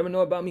 You will never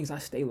know about me because I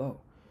stay low.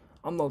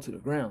 I'm low to the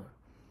ground.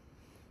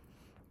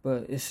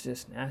 But it's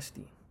just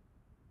nasty.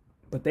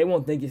 But they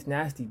won't think it's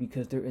nasty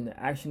because they're in the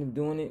action of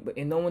doing it.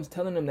 And no one's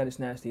telling them that it's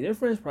nasty. Their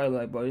friends probably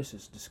like, bro, this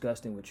is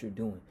disgusting what you're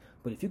doing.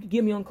 But if you could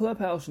get me on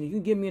Clubhouse and you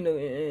could get me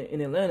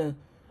in Atlanta,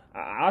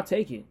 I'll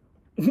take it.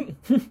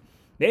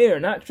 They are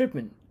not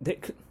tripping. They're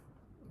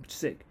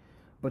sick.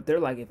 But they're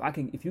like,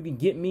 if you can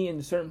get me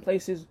into certain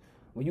places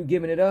when you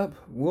giving it up,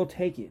 we'll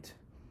take it.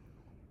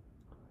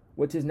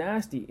 Which is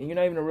nasty. And you're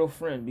not even a real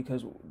friend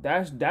because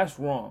that's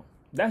wrong.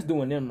 That's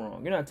doing them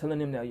wrong. You're not telling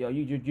them that, yo,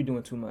 you're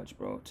doing too much,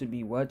 bro. To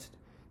be what?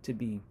 To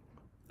be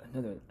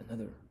another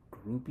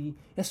groupie?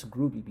 That's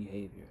groupie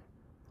behavior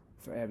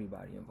for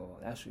everybody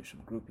involved. That's just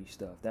some groupie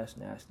stuff. That's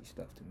nasty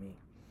stuff to me.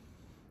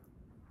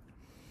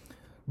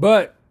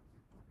 But,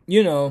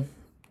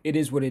 it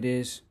is what it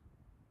is.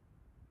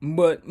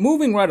 But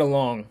moving right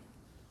along,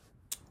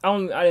 I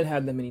didn't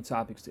have that many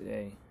topics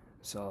today,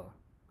 so.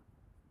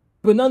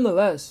 But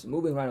nonetheless,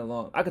 moving right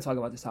along, I could talk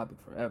about this topic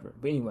forever.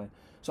 But anyway,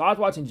 so I was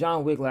watching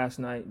John Wick last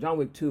night. John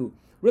Wick 2,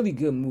 really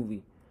good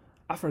movie.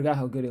 I forgot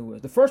how good it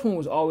was. The first one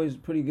was always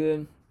pretty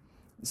good.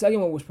 The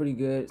second one was pretty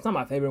good. It's not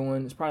my favorite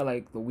one. It's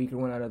probably the weaker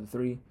one out of the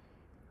three.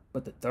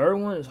 But the third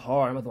one is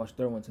hard. I'm about to watch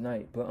the third one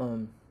tonight. But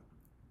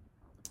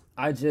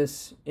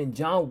in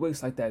John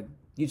Wick's like that.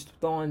 You just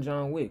throw on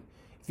John Wick.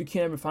 If you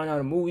can't ever find out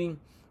a movie,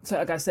 it's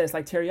like I said, it's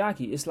like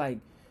teriyaki. It's like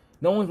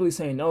no one's really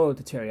saying no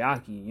to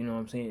teriyaki. You know what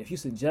I'm saying? If you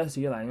suggest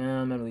it, you're like,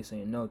 I'm not really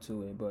saying no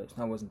to it. But it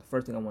wasn't the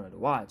first thing I wanted to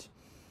watch.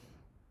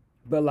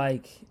 But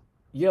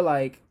you're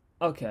like,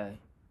 okay.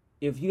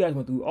 If you guys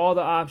went through all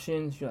the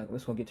options, you're like,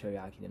 let's go get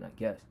teriyaki then, I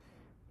guess.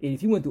 And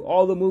if you went through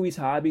all the movies,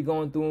 how I be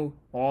going through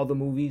all the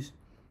movies,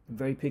 I'm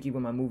very picky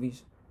with my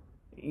movies,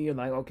 you're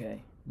like,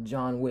 okay,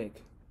 John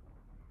Wick.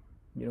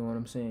 You know what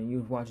I'm saying?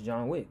 You watch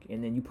John Wick,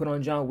 and then you put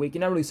on John Wick.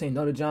 You're not really saying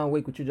no to John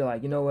Wick, but you're just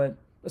like, you know what?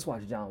 Let's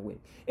watch John Wick.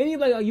 And you're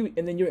like,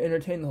 and then you're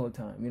entertained the whole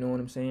time. You know what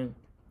I'm saying?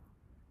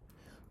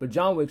 But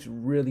John Wick's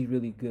really,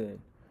 really good.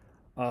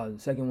 The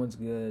second one's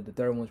good. The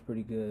third one's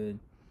pretty good.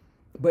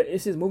 But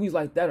it's just movies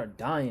like that are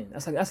dying.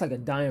 That's like a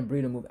dying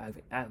breed of movie.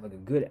 Like a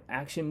good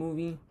action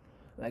movie.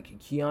 Like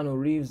Keanu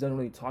Reeves doesn't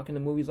really talk in the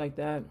movies like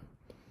that.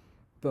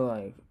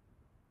 But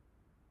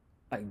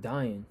like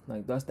dying.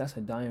 Like that's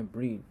a dying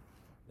breed.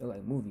 They're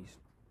like movies.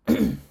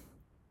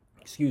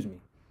 Excuse me.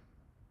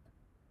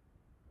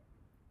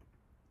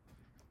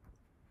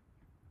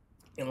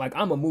 And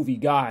I'm a movie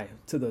guy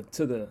to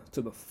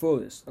the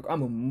fullest.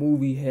 I'm a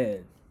movie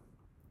head.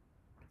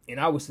 And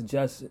I would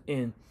suggest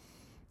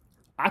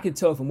I can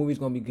tell if a movie's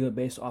going to be good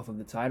based off of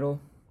the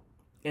title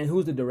and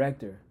who's the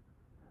director.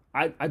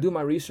 I do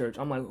my research.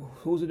 I'm like,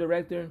 who's the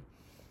director?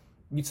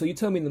 So you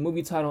tell me the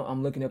movie title,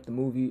 I'm looking up the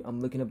movie,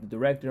 I'm looking up the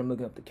director, I'm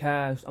looking up the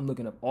cast, I'm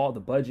looking up all the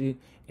budget,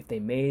 if they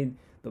made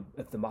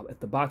if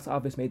the box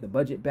office made the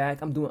budget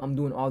back. I'm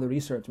doing all the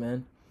research,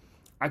 man.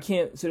 I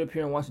can't sit up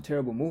here and watch a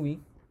terrible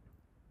movie.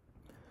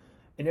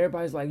 And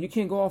everybody's like, you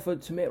can't go off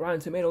of Rotten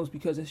Tomatoes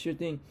because it's your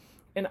thing.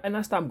 And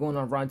I stopped going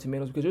on Rotten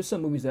Tomatoes because there's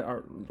some movies that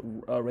are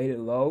rated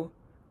low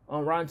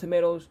on Rotten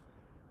Tomatoes,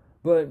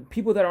 But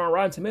people that are on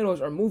Rotten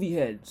Tomatoes are movie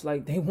heads.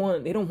 Like they don't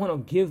want to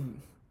give.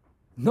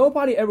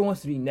 Nobody ever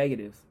wants to be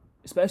negative,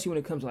 especially when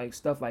it comes to like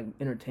stuff like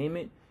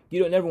entertainment.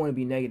 You don't never want to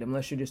be negative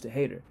unless you're just a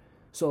hater.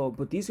 So,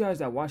 but these guys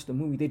that watch the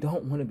movie, they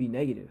don't want to be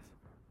negative.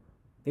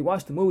 They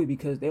watch the movie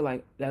because they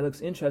like, that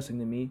looks interesting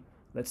to me.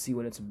 Let's see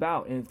what it's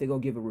about. And if they go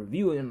give a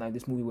review and like,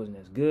 this movie wasn't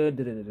as good,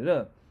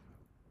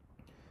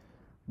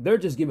 they're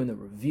just giving a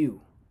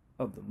review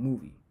of the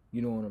movie.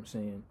 You know what I'm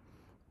saying?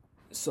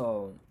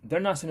 So they're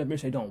not saying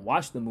that they don't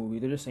watch the movie.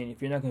 They're just saying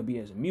if you're not going to be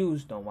as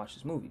amused, don't watch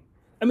this movie.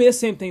 I mean, it's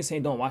the same thing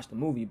saying don't watch the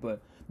movie, but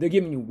they're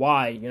giving you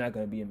why you're not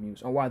going to be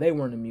amused or why they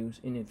weren't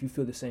amused. And if you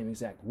feel the same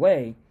exact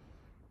way,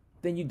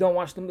 then you don't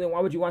watch the movie. Then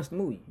why would you watch the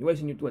movie? You're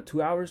wasting your,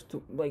 2 hours?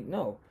 Like,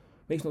 no.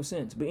 Makes no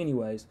sense. But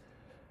anyways,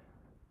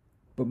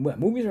 but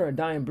movies are a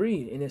dying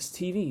breed, and it's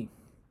TV.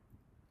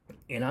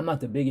 And I'm not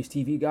the biggest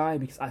TV guy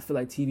because I feel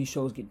like TV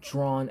shows get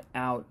drawn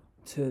out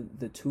to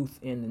the tooth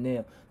and the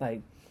nail.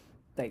 Like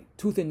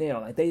tooth and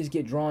nail. Like, they just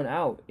get drawn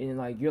out. And,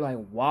 like, you're like,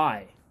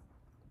 why?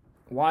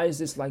 Why is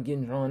this, like,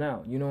 getting drawn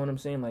out? You know what I'm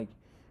saying? Like,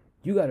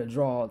 you got to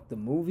draw the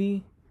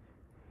movie.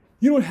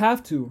 You don't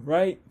have to,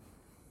 right?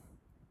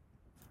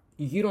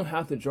 You don't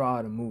have to draw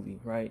out a movie,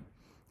 right?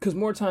 Because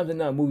more times than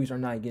not, movies are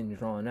not getting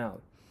drawn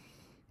out.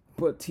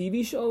 But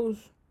TV shows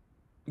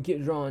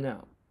get drawn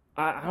out.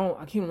 I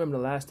can't remember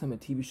the last time a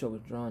TV show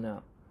was drawn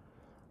out.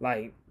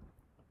 Like,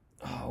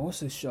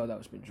 what's this show that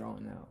was been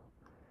drawn out?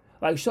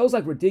 Like, shows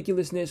like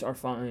Ridiculousness are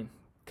fine.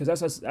 Because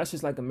that's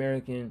just like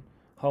American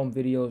Home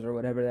Videos or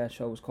whatever that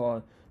show was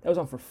called. That was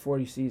on for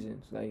 40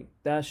 seasons. Like,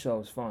 that show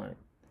is fine.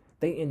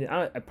 They ended,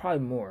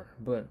 probably more,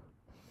 but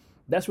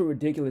that's what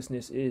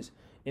Ridiculousness is.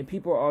 And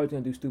people are always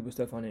going to do stupid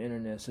stuff on the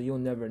internet, so you'll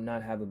never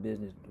not have a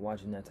business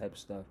watching that type of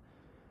stuff.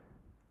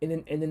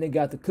 And then they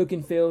got the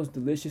cooking fails,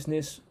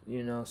 deliciousness,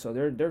 you know, so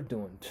they're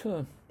doing.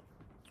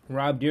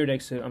 Rob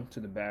Dyrdek said, "I'm to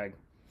the bag."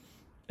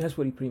 That's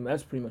pretty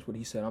much what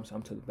he said.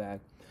 I'm to the bag.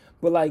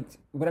 But like,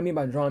 what I mean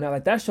by drawn out,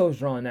 like that show's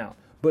drawn out,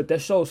 but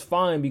that show's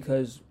fine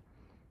because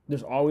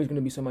there's always going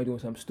to be somebody doing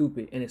something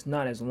stupid, and it's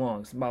not as long.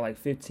 It's about like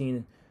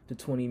 15 to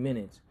 20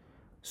 minutes,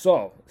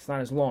 so it's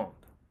not as long.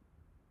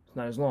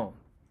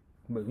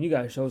 But when you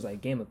got shows like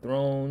Game of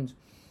Thrones,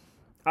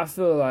 I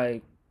feel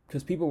like,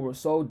 because people were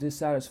so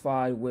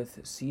dissatisfied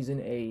with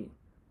season 8,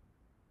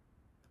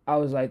 I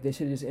was like, they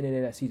should have just ended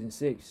it at season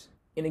 6.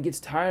 And it gets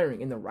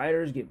tiring, and the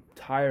writers get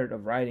tired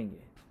of writing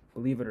it,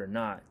 believe it or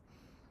not.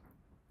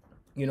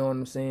 You know what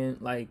I'm saying?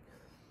 Like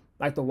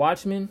The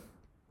Watchmen,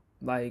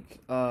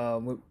 like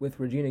with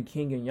Regina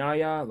King and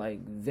Yaya, like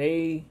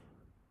they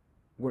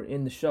were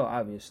in the show,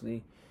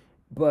 obviously,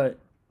 but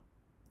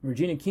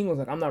Regina King was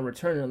like, I'm not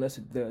returning unless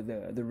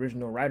the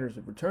original writers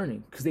are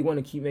returning, because they want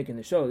to keep making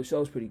the show. The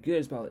show's pretty good.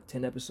 It's about like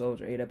 10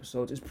 episodes or 8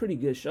 episodes. It's a pretty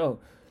good show.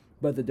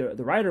 But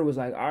the writer was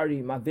like,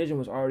 my vision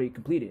was already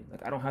completed.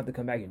 Like, I don't have to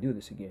come back and do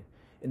this again.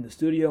 And the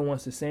studio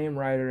wants the same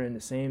writer and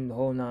the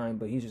whole nine,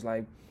 but he's just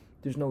like,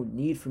 there's no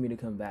need for me to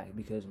come back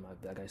because,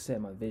 like I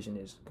said, my vision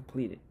is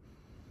completed.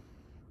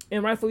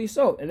 And rightfully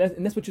so. And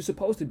that's what you're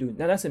supposed to do.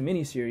 Now, that's a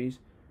miniseries.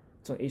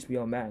 It's on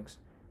HBO Max.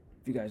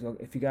 If you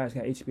guys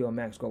got HBO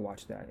Max, go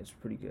watch that. It's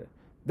pretty good.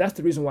 That's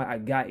the reason why I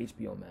got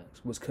HBO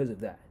Max, was because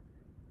of that.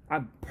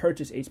 I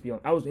purchased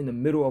HBO. I was in the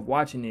middle of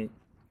watching it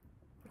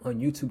on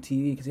YouTube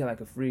TV because he had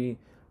like a free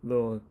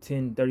little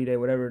 10, 30 day,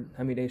 whatever,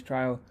 how many days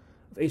trial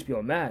of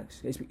HBO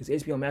Max. Because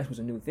HBO Max was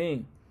a new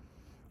thing.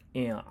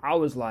 And I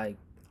was like,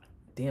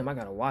 damn, I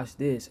got to watch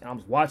this. And I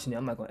was watching it.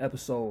 I'm like on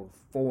episode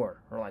 4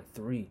 or like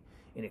 3.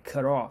 And it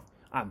cut off.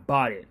 I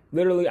bought it.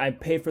 Literally, I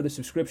paid for the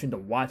subscription to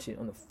watch it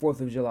on the 4th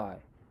of July.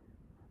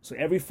 So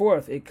every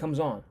 4th it comes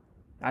on.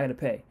 I gotta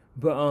pay.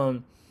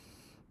 But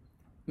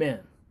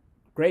man,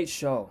 great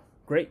show.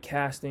 Great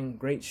casting,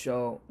 great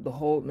show. The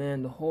whole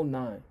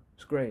nine.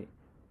 It's great.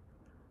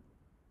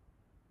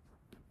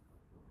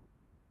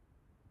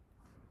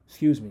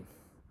 Excuse me.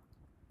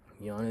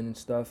 Yawning and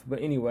stuff.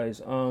 But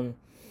anyways,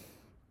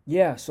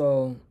 yeah,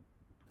 so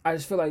I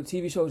just feel like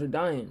TV shows are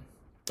dying.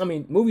 I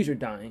mean, movies are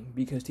dying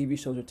because TV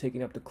shows are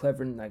taking up the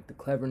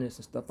cleverness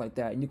and stuff like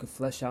that, and you can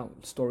flesh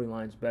out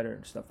storylines better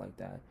and stuff like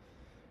that.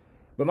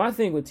 But my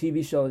thing with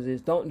TV shows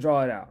is don't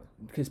draw it out,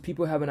 because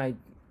people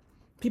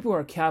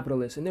are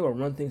capitalists and they will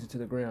run things into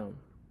the ground,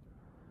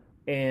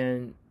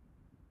 and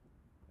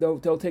they'll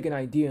take an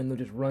idea and they'll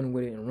just run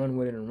with it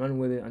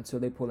until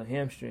they pull a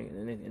hamstring,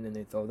 and then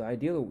they throw the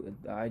idea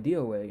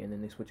away, and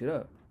then they switch it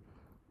up.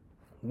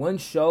 One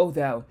show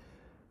that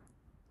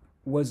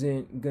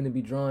wasn't gonna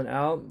be drawn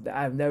out, that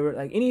I've never,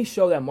 like, any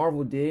show that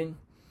Marvel did,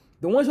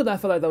 the one show that I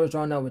felt like that was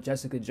drawn out with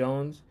Jessica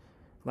Jones,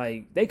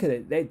 like they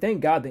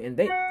thank God they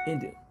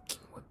ended.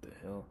 What the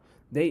hell?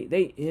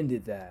 They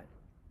ended that.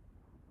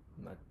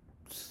 My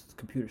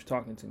computer's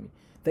talking to me.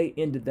 They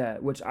ended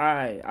that, which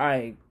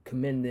I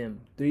commend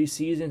them. 3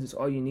 seasons is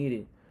all you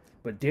needed.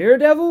 But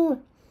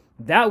Daredevil,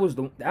 that was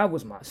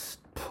my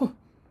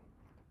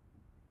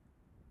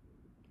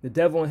The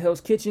Devil in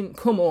Hell's Kitchen.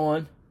 Come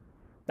on,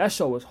 that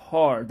show was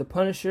hard. The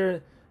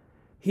Punisher,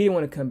 he didn't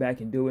want to come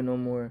back and do it no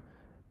more.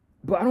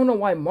 But I don't know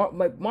why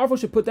Marvel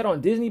should put that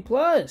on Disney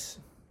Plus.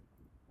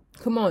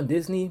 Come on,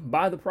 Disney,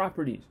 buy the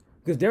properties.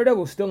 Because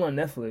Daredevil's still on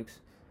Netflix.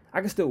 I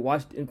can still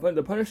watch it.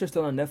 The Punisher's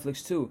still on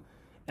Netflix too,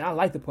 and I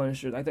like the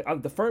Punisher. Like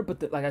the first,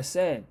 but like I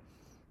said,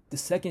 the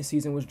second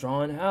season was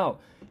drawn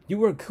out. You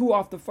were cool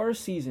off the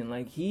first season.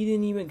 Like he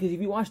didn't even, because if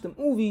you watch the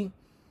movie,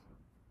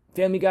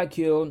 family got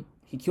killed.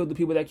 He killed the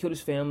people that killed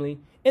his family,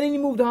 and then he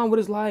moved on with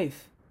his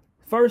life.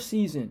 First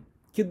season,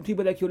 killed the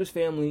people that killed his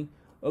family.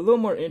 A little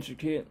more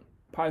intricate.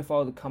 Probably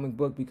follow the comic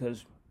book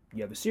because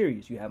you have a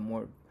series. You have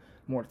more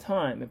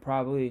time and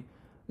probably.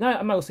 Not,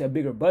 I'm not gonna say a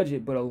bigger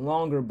budget, but a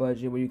longer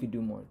budget where you could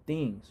do more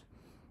things.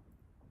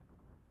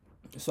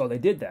 So they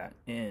did that,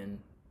 and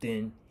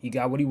then he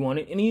got what he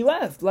wanted, and he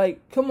left.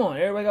 Like, come on,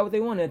 everybody got what they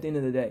wanted at the end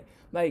of the day.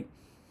 Like,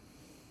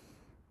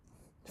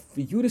 for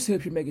you to say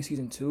if you're making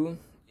season 2,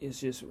 it's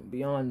just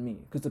beyond me.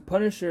 Because the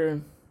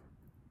Punisher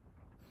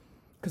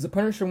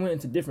went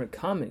into different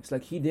comics.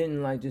 Like, he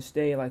didn't like just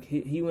stay. Like,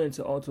 he went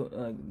into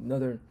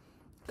another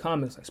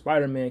comics like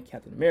Spider-Man,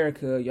 Captain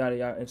America, yada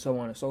yada, and so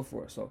on and so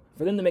forth. So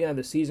for them to make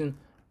another season,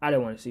 I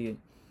didn't want to see it.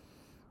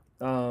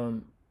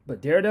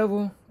 But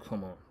Daredevil,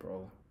 come on,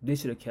 bro. They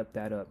should have kept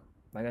that up.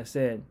 Like I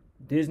said,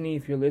 Disney,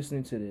 if you're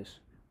listening to this,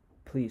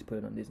 please put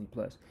it on Disney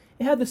Plus.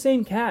 It had the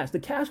same cast. The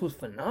cast was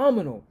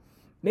phenomenal.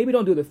 Maybe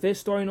don't do the Fish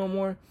story no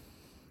more.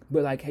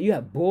 But like, you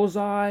have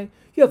Bullseye,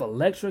 you have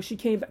Elektra. She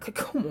came back.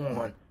 Come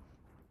on.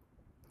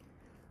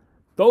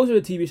 Those are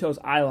the TV shows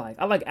I like.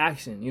 I like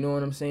action. You know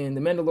what I'm saying?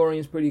 The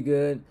Mandalorian's pretty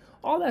good.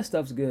 All that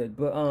stuff's good.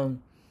 But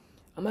I'm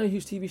not a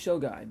huge TV show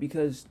guy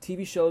because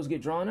TV shows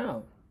get drawn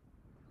out.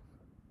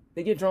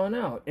 They get drawn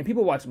out. And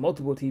people watch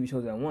multiple TV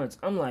shows at once.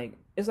 I'm like,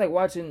 it's like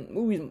watching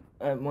movies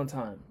at one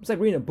time. It's like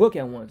reading a book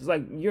at once. It's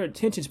like your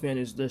attention span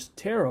is just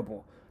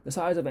terrible. The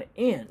size of an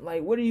ant.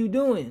 Like, what are you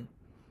doing?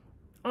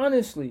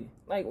 Honestly.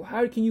 Like,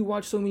 how can you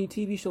watch so many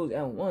TV shows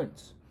at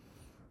once?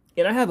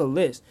 And I have a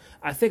list.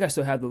 I think I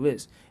still have the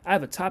list. I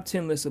have a top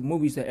 10 list of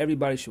movies that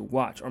everybody should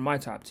watch, or my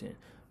top 10.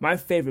 My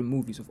favorite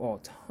movies of all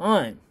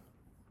time.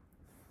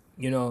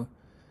 You know,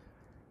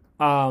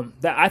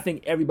 that I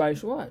think everybody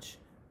should watch.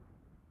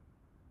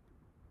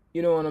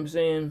 You know what I'm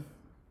saying?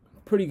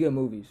 Pretty good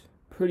movies.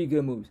 Pretty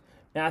good movies.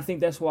 And I think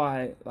that's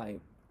why, like,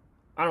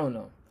 I don't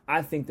know.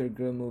 I think they're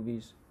good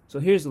movies. So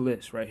here's the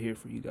list right here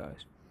for you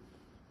guys.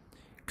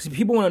 Because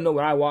people want to know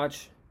what I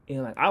watch.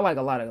 And, like, I like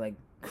a lot of, like,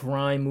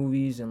 crime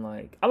movies and,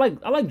 like, I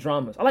like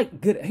dramas. I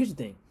like good. Here's the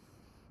thing.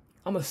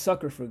 I'm a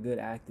sucker for good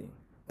acting.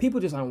 People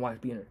just want to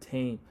watch, be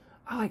entertained.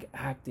 I like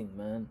acting,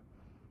 man.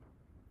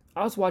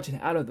 I was watching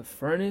Out of the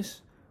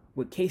Furnace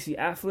with Casey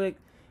Affleck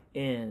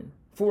and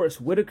Forrest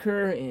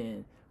Whitaker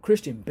and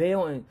Christian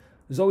Bale and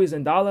Zoe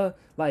Zendaya.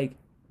 Like,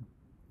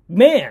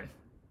 man.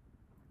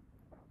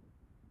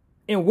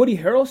 And Woody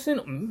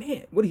Harrelson,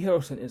 man. Woody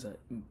Harrelson is a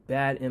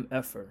bad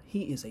MFer.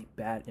 He is a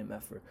bad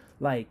MFer.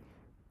 Like,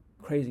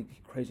 crazy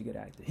good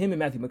actor. Him and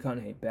Matthew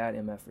McConaughey, bad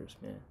MFers,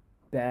 man.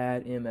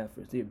 Bad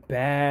MFers. They're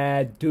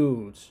bad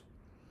dudes.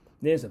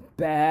 There's a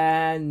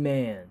bad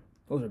man.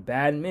 Those are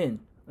bad men.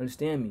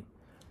 Understand me.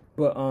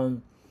 But,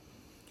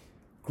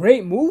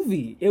 great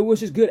movie. It was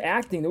just good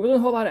acting. There wasn't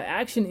a whole lot of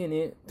action in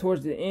it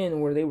towards the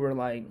end where they were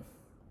like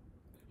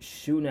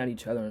shooting at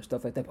each other and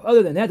stuff like that. But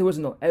other than that, it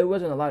wasn't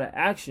a lot of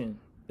action.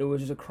 It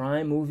was just a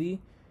crime movie,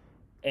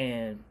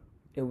 and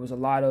it was a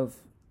lot of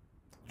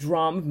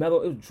drama.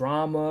 It was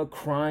drama,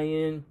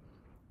 crying.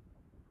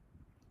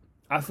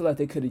 I feel like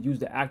they could have used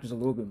the actors a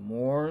little bit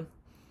more,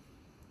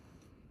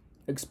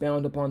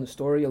 expound upon the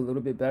story a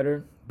little bit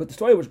better. But the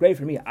story was great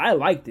for me. I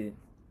liked it.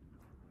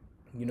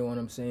 You know what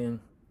I'm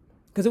saying?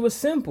 Because it was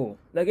simple.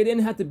 Like, it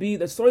didn't have to be.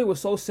 The story was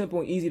so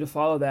simple and easy to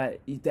follow that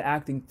the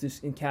acting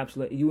just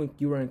encapsulated.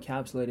 You were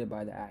encapsulated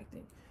by the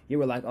acting. You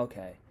were like,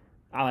 okay,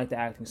 I like the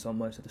acting so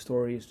much that the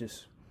story is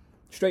just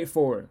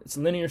straightforward. It's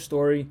a linear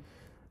story.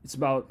 It's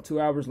about 2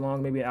 hours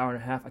long, maybe an hour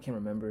and a half. I can't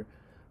remember.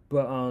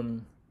 But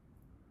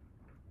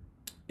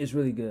it's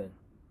really good.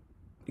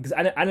 Because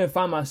I didn't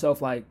find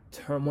myself like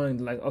wanting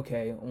to, like,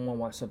 okay, I want to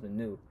watch something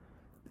new.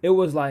 It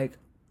was like,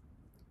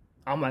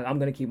 I'm going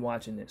to keep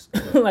watching this.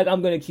 Like,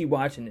 I'm going to keep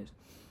watching this.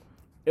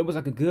 It was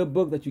like a good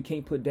book that you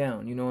can't put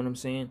down. You know what I'm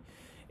saying?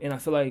 And I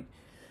feel like,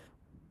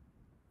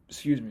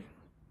 excuse me,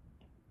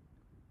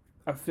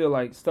 I feel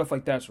like stuff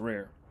like that's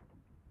rare.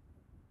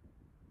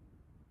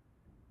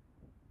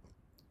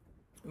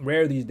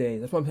 Rare these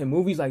days. That's why I'm saying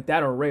movies like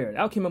that are rare.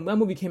 That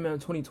movie came out in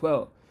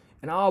 2012.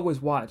 And I always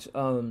watch,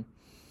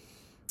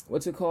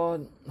 what's it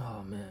called?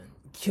 Oh, man.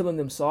 Killing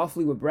Them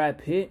Softly with Brad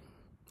Pitt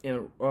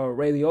and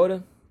Ray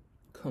Liotta.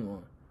 Come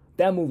on.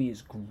 That movie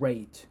is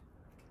great.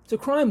 It's a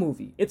crime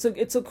movie. It's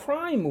a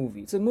crime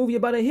movie. It's a movie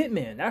about a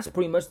hitman. That's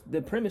pretty much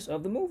the premise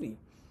of the movie.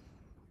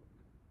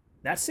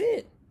 That's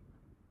it.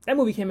 That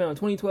movie came out in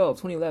 2012,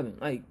 2011.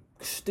 Like,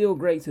 still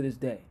great to this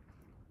day.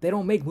 They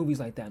don't make movies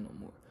like that no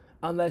more.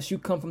 Unless you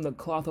come from the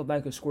cloth of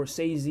like a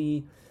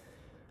Scorsese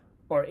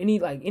or any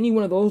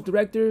one of those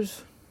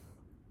directors.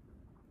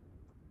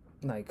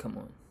 Like, come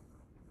on.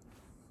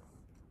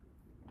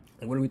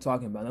 Like, what are we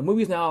talking about? The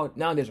movies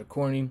nowadays are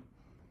corny.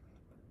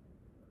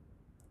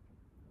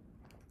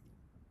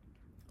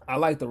 I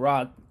like The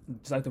Rock.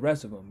 just like the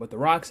rest of them. But The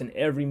Rock's in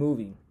every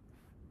movie.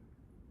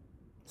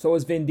 So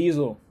is Vin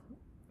Diesel.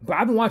 But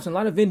I've been watching a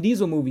lot of Vin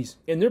Diesel movies,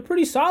 and they're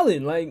pretty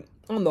solid. Like,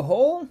 on the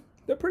whole,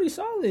 they're pretty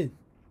solid.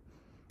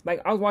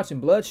 Like, I was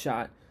watching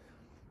Bloodshot,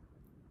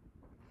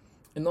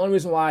 and the only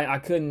reason why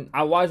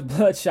I watched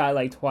Bloodshot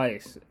like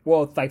twice.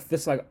 Well, it's like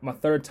this is like my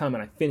third time,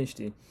 and I finished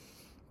it.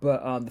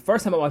 But the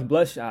first time I watched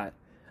Bloodshot,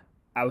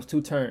 I was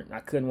too turned. I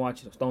couldn't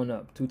watch it. I was thrown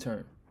up. Too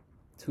turned.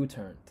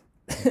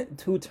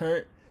 Too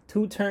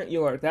Turnt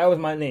York. That was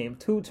my name.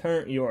 Too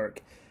Turnt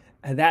York.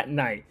 And that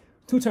night.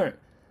 Too Turnt.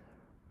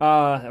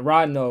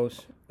 Rod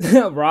knows.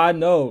 Rod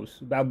knows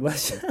about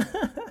Bloodshot.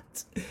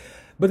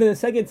 But then the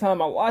second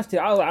time I watched it,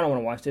 I was like, I don't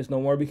want to watch this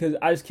no more because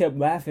I just kept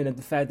laughing at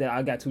the fact that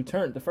I got too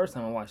turned the first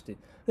time I watched it.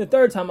 The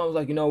third time I was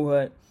like, you know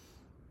what?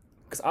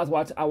 Because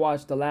I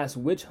watched The Last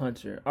Witch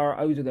Hunter. Or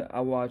I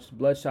watched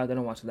Bloodshot, then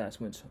I watched The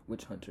Last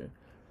Witch Hunter.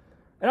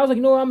 And I was like,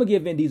 you know what? I'm going to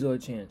give Vin Diesel a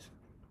chance.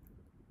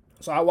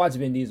 So I watched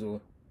Vin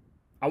Diesel.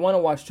 I want to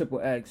watch Triple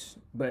X,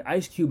 but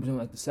Ice Cube's in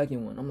like the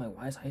second one. I'm like,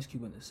 why is Ice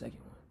Cube in the second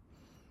one?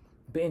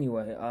 But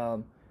anyway,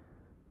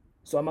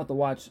 so I'm about to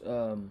watch,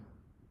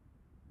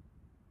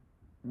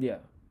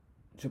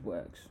 Triple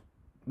X.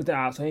 But then,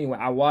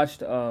 I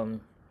watched,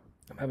 I'm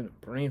having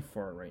a brain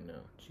fart right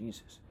now.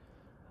 Jesus.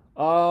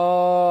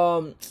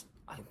 I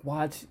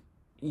watched,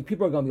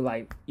 people are going to be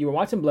like, you were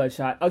watching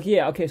Bloodshot.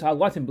 Okay, so I was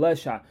watching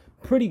Bloodshot.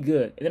 Pretty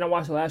good. And then I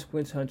watched The Last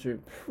Witch Hunter.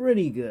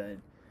 Pretty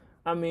good.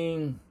 I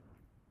mean,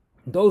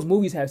 those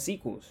movies have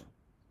sequels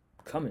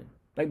coming.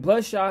 Like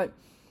Bloodshot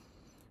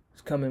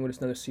is coming with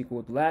another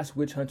sequel. The Last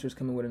Witch Hunter is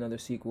coming with another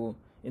sequel.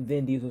 And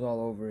Vin Diesel's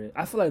all over it.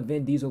 I feel like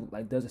Vin Diesel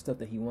like does the stuff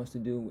that he wants to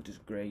do, which is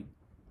great.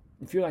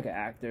 If you're like an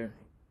actor,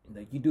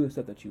 like you do the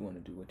stuff that you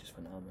want to do, which is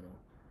phenomenal.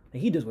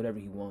 Like he does whatever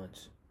he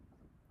wants.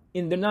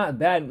 And they're not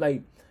bad.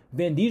 Like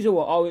Vin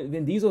Diesel's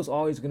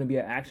always going to be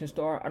an action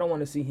star. I don't want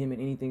to see him in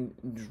anything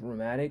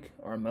dramatic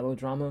or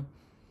melodrama.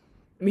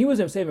 I mean, he was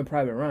in Saving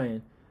Private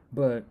Ryan,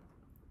 but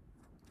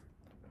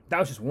that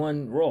was just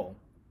one role.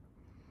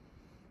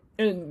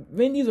 And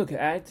Vin Diesel can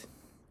act.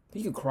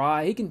 He can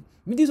cry. Vin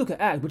Diesel can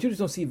act, but you just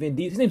don't see Vin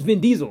Diesel. His name's Vin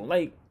Diesel.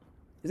 Like,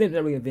 his name's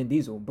not really Vin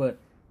Diesel, but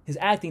his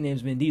acting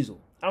name's Vin Diesel.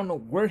 I don't know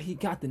where he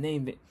got the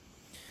name.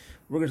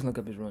 We're going to look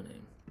up his real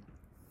name.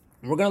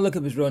 We're going to look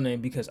up his real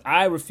name because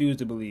I refuse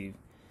to believe.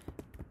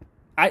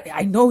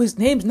 I know his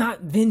name's not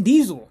Vin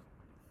Diesel.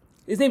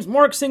 His name's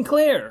Mark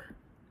Sinclair.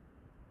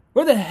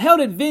 Where the hell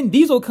did Vin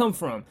Diesel come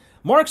from?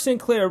 Mark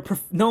Sinclair,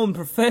 known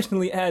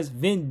professionally as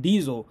Vin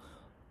Diesel.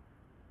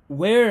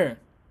 Where?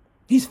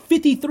 He's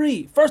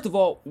 53. First of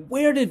all,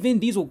 where did Vin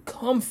Diesel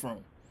come from?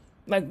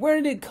 Like,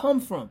 where did it come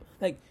from?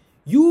 Like,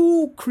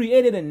 you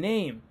created a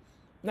name.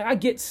 Like, I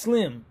get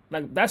Slim.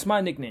 Like, that's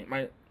my nickname.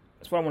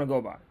 That's what I want to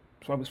go by.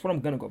 That's what I'm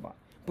going to go by.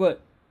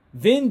 But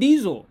Vin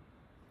Diesel,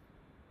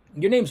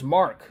 your name's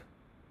Mark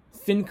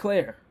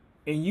Sinclair,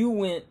 and you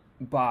went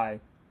by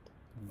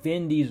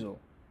Vin Diesel.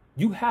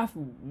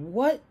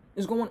 What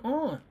is going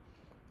on?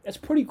 That's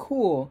pretty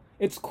cool.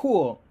 It's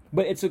cool,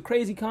 but it's a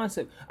crazy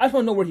concept. I just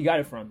want to know where he got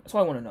it from. That's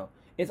all I want to know.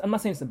 I'm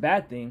not saying it's a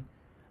bad thing.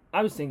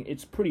 I was saying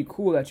it's pretty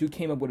cool that you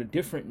came up with a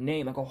different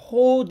name, like a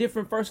whole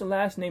different first and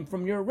last name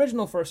from your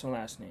original first and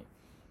last name.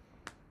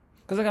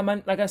 Because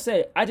like I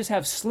said, I just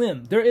have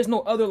Slim. There is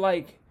no other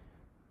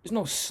there's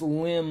no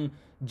Slim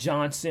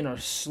Johnson or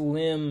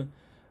Slim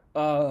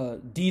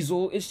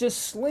Diesel. It's just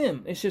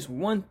Slim. It's just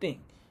one thing.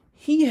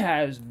 He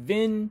has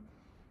Vin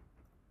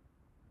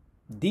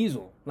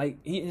Diesel. Like,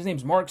 his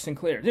name's Mark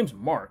Sinclair. His name's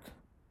Mark.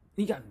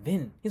 He got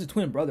Vin. He has a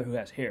twin brother who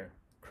has hair.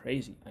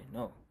 Crazy. I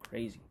know.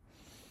 Crazy.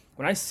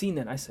 When I seen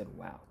that, I said,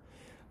 wow.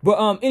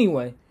 But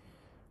anyway.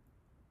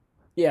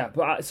 Yeah,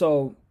 but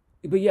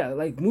yeah,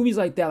 like movies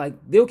like that, like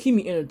they'll keep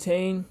me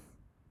entertained.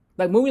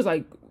 Like movies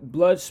like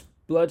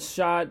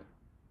Bloodshot,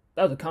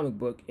 that was a comic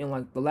book. And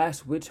like The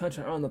Last Witch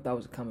Hunter, I don't know if that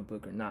was a comic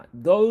book or not.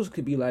 Those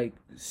could be like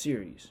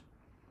series.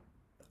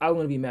 I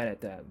wouldn't be mad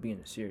at that being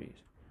a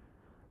series.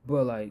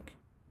 But like,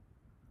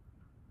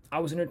 I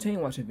was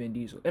entertained watching Vin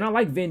Diesel. And I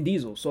like Vin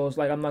Diesel. So it's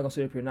like, I'm not going to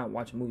sit up here and not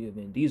watch a movie of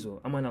Vin Diesel.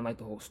 I might not like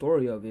the whole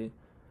story of it.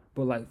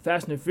 But like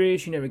Fast and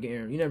Furious, you never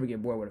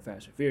get bored with a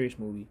Fast and Furious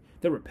movie.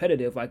 They're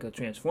repetitive like a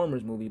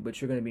Transformers movie,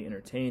 but you're going to be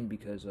entertained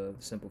because of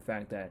the simple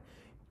fact that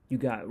you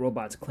got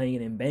robots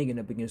clanging and banging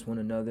up against one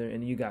another.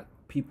 And you got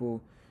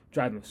people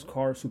driving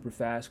cars super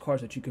fast,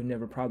 cars that you could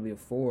never probably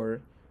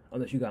afford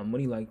unless you got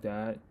money like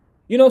that.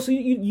 You know, so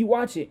you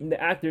watch it. And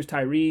the actors,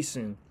 Tyrese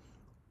and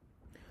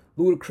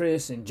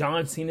Ludacris and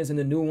John Cena's in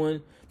the new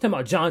one. Talking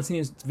about John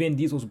Cena's Vin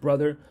Diesel's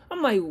brother.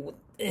 I'm like,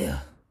 ugh.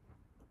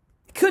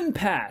 Couldn't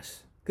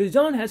pass. Because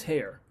John has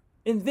hair.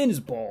 And Vin is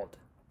bald.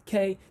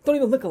 Okay? Don't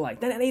even look alike.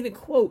 That ain't even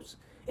close.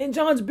 And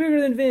John's bigger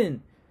than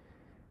Vin.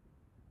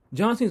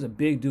 John Cena's a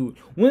big dude.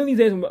 One of these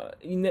days,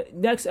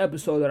 next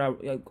episode that I'm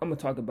going to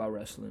talk about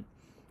wrestling.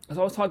 So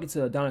I was talking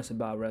to Adonis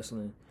about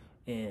wrestling.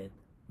 And,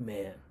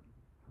 man,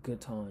 good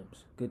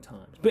times. Good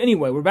times. But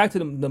anyway, we're back to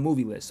the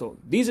movie list. So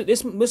this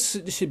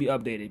should be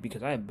updated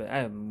because I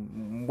have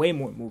way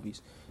more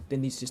movies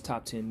than these just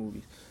top 10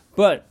 movies.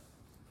 But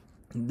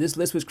This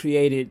list was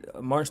created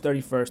March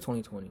 31st,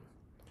 2020.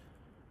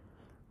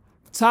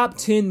 Top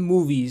 10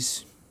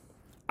 movies,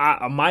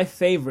 my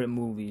favorite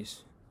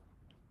movies.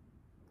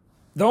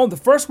 The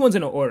first one's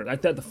in order.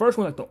 Like that, the first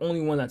one, like the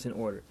only one that's in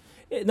order.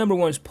 Number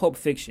one is Pulp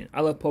Fiction.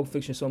 I love Pulp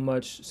Fiction so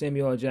much.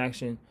 Samuel L.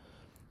 Jackson,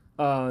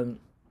 John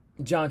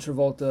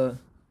Travolta.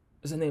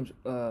 What's her name?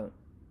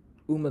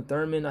 Uma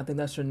Thurman. I think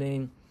that's her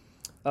name.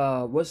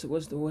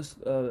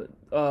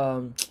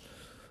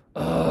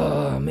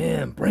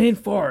 Man, brain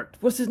fart.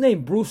 What's his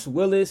name? Bruce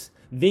Willis,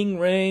 Ving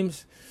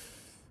Rhames,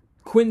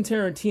 Quentin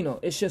Tarantino.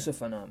 It's just a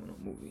phenomenal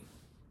movie.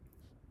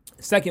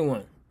 Second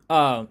one,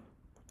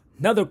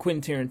 another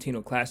Quentin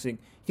Tarantino classic.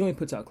 He only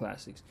puts out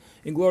classics.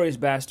 Inglourious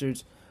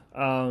Bastards.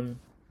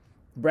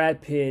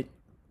 Brad Pitt,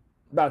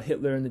 about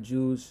Hitler and the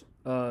Jews.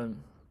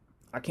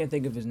 I can't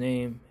think of his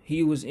name.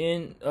 He was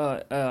in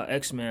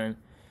X-Men.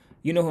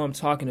 You know who I'm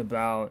talking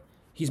about.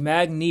 He's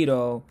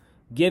Magneto.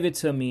 Give it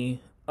to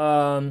me.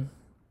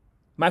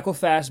 Michael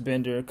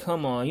Fassbender.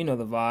 Come on, you know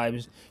the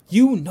vibes.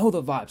 You know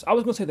the vibes. I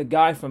was gonna say the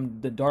guy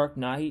from The Dark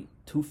Knight,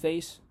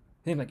 Two-Face.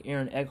 I think like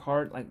Aaron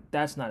Eckhart. Like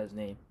that's not his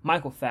name.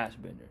 Michael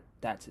Fassbender.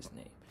 That's his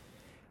name.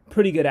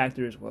 Pretty good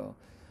actor as well.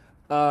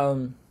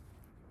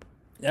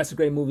 That's a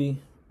great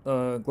movie.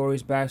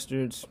 Glorious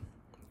Bastards.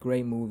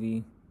 Great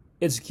movie.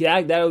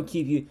 That'll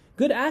keep you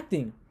good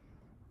acting.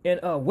 And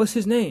what's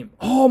his name?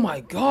 Oh my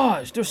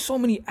gosh, there's so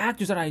many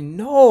actors that I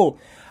know.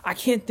 I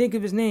can't think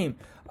of his name.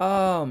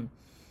 Come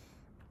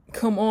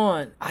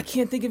on, I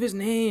can't think of his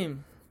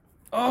name.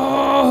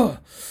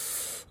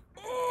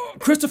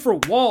 Christopher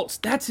Waltz.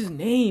 That's his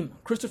name.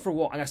 Christopher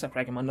Waltz. I gotta stop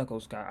cracking my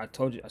knuckles. I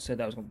told you. I said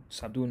that I was gonna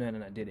stop doing that,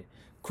 and I did it.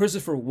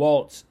 Christopher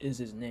Waltz is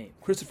his name.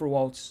 Christopher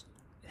Waltz,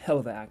 hell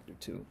of an actor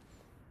too.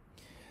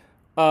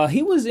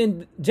 He was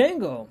in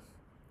Django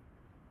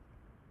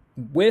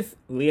with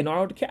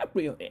Leonardo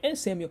DiCaprio and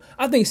Samuel.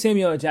 I think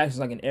Samuel L. Jackson's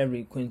like in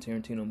every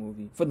Quentin Tarantino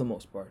movie for the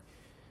most part.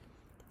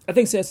 I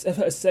think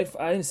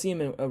I didn't see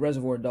him in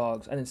Reservoir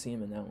Dogs. I didn't see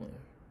him in that one.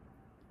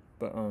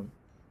 But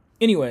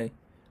anyway,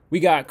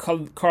 we got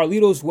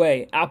Carlito's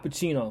Way, Al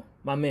Pacino,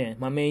 my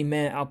main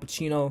man, Al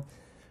Pacino.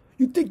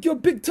 You think you're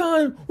big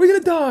time? We're gonna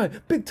die,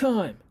 big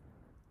time.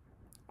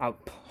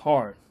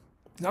 Hard.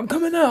 I'm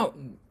coming out.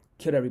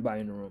 Killed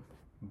everybody in the room.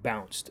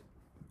 Bounced.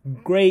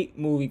 Great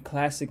movie,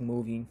 classic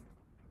movie.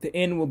 The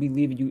end will be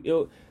leaving you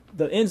ill.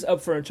 The end's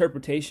up for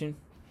interpretation,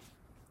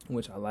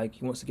 which I like.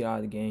 He wants to get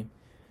out of the game.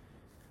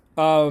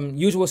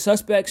 Usual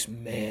Suspects,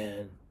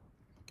 man.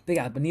 They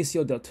got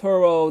Benicio del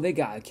Toro. They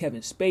got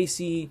Kevin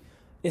Spacey.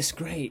 It's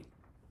great.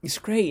 It's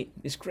great.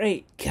 It's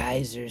great.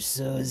 Kaiser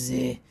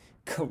Soze.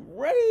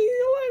 Crazy.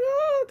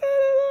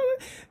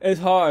 It's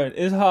hard.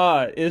 It's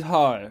hard. It's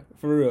hard.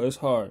 For real, it's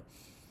hard.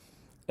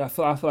 I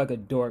feel like a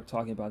dork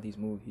talking about these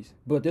movies.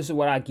 But this is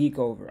what I geek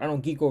over. I don't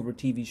geek over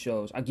TV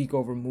shows. I geek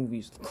over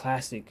movies.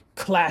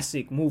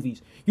 Classic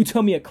movies. You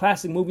tell me a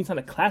classic movie is not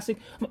a classic?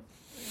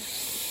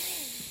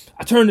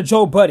 I turn to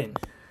Joe Budden.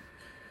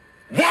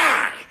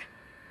 Why?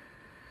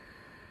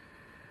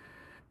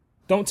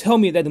 Don't tell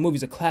me that the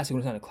movie's a classic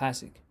when it's not a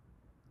classic.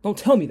 Don't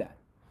tell me that.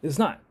 It's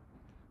not.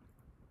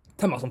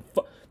 Tell me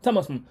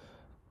about some.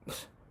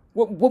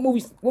 What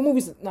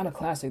movies not a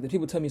classic that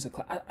people tell me it's a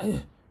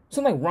classic?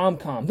 Something like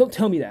rom-com. Don't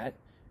tell me that.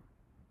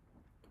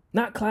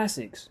 Not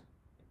classics.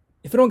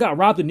 If it don't got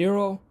Rob De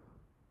Niro,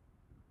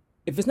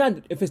 if it's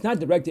not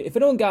directed, if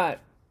it don't got,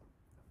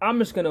 I'm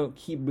just gonna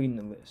keep reading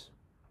the list.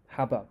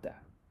 How about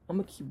that? I'm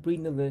gonna keep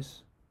reading the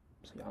list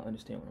so y'all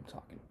understand what I'm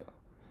talking about.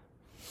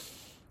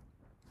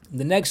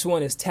 The next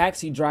one is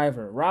Taxi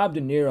Driver. Rob De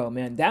Niro,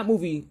 man, that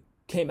movie's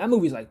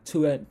like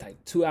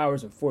 2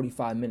 hours and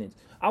 45 minutes.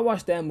 I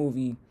watched that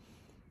movie.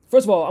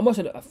 First of all, I watched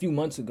it a few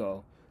months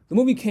ago. The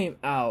movie came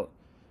out.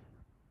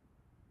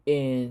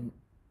 And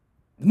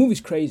the movie's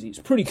crazy. It's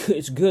pretty good.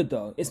 It's good,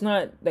 though. It's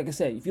not, like I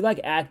said, if you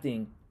like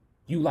acting,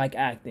 you like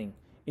acting,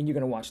 and you're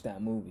going to watch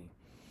that movie.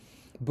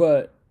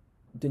 But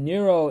De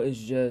Niro is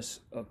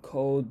just a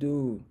cold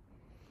dude.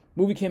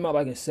 Movie came out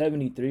like in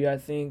 73, I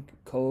think.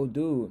 Cold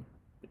dude.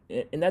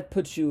 And that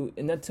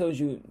tells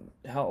you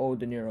how old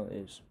De Niro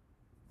is.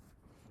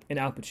 And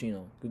Al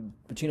Pacino.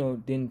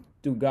 Pacino didn't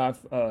do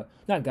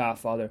not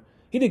Godfather.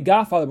 He did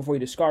Godfather before he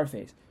did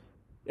Scarface.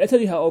 That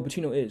tells you how old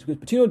Pacino is.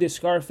 Because Pacino did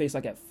Scarface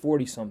like at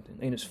 40-something.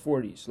 In his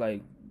 40s.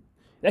 Like,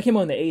 that came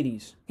out in the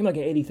 80s. Came out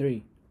like in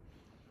 83.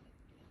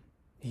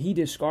 He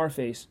did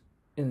Scarface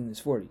in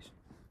his 40s.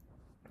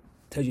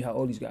 Tells you how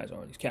old these guys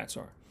are. These cats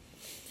are.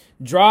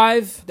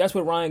 Drive. That's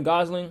with Ryan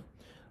Gosling.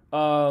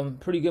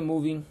 Pretty good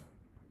movie.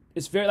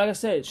 It's very, like I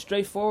said,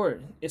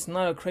 straightforward. It's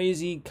not a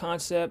crazy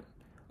concept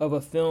of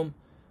a film.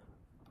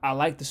 I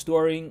like the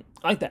story.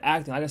 I like the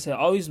acting. Like I said,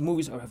 all these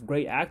movies have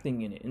great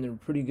acting in it. And they're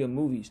pretty good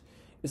movies.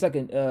 It's like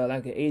an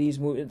 80s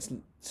movie. It's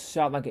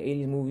shot like an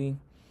 80s movie.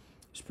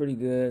 It's pretty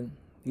good.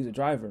 He's a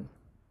driver.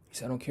 He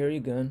said, I don't carry a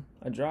gun.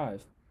 I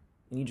drive.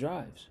 And he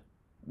drives.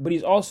 But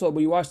you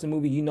watch the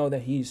movie, you know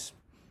that he's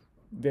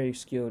very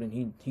skilled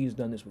and he's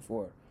done this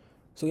before.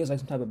 So he has like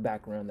some type of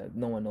background that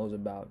no one knows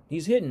about.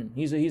 He's hidden.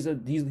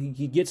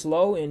 He gets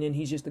low and then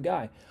he's just the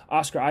guy.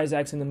 Oscar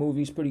Isaac's in the movie.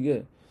 He's pretty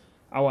good.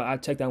 I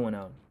check that one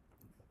out.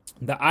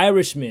 The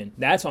Irishman.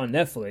 That's on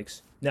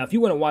Netflix. Now, if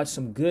you want to watch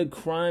some good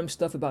crime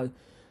stuff about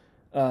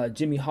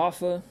Jimmy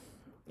Hoffa,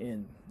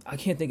 and I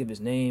can't think of his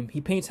name.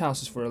 He paints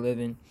houses for a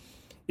living.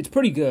 It's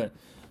pretty good.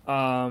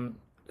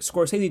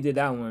 Scorsese did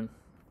that one.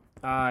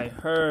 I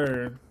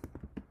heard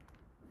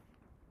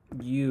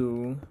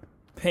you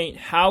paint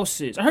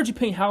houses. I heard you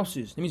paint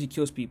houses. That means he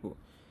kills people.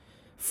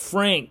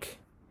 Frank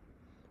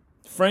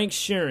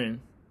Sheeran.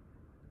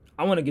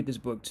 I want to get this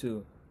book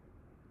too.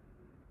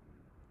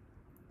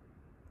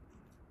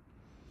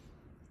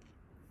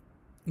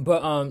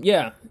 But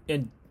yeah,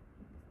 and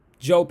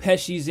Joe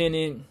Pesci's in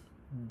it,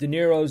 De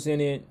Niro's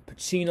in it,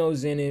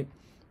 Pacino's in it.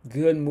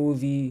 Good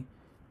movie.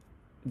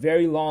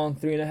 Very long,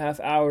 3.5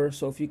 hours.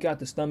 So if you got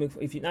the stomach,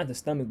 if you not the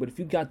stomach, but if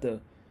you got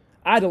the,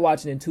 I had to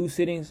watch it in 2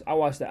 sittings. I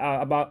watched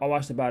about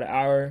an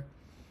hour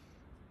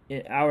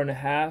and a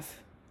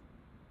half.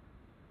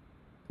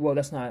 Well,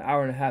 that's not an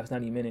hour and a half. It's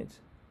 90 minutes.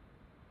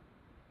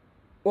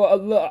 Well,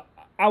 look,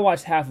 I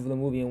watched half of the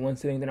movie in 1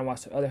 sitting. Then I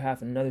watched the other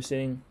half in another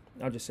sitting.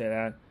 I'll just say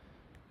that.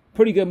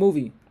 Pretty good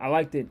movie. I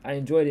liked it. I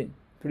enjoyed it.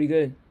 Pretty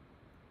good.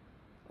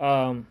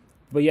 But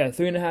yeah,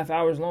 3.5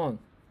 hours long.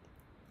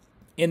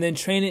 And then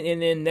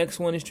next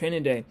one is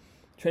Training Day.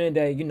 Training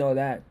Day, you know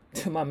that.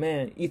 To my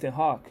man, Ethan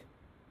Hawke.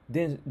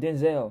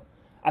 Denzel.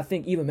 I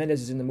think Eva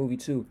Mendes is in the movie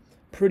too.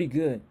 Pretty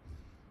good.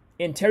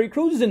 And Terry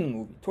Crews is in the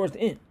movie towards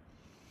the end.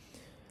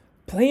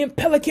 Playing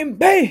Pelican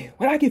Bay.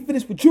 When I get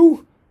finished with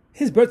you.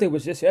 His birthday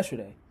was just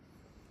yesterday.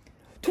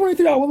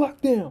 23-hour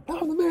lockdown.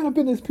 I'm the man up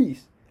in this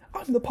piece.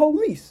 I'm the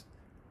police.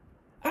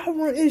 I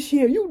run this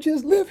here. You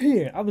just live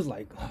here. I was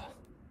like, oh.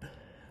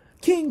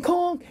 King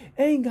Kong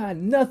ain't got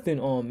nothing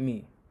on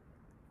me.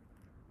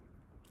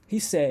 He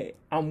said,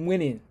 I'm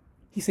winning.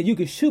 He said, you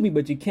can shoot me,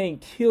 but you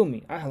can't kill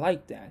me. I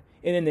like that.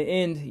 And in the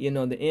end,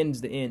 the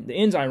end's the end. The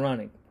end's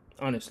ironic,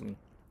 honestly.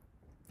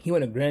 He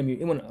won a Grammy.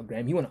 He won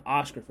an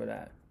Oscar for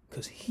that.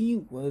 Because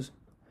he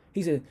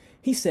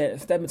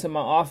said, step into my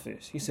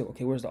office. He said,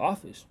 okay, where's the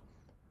office?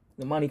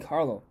 The Monte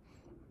Carlo.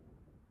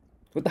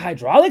 With the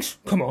hydraulics?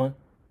 Come on.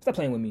 Stop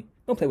playing with me.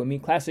 Don't play with me.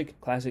 Classic.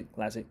 Because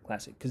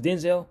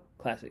Denzel,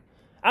 classic.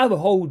 I have a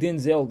whole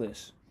Denzel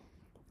list.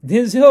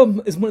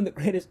 Denzel is one of the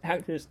greatest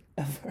actors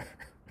ever.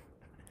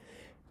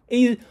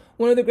 He's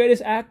one of the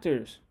greatest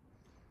actors.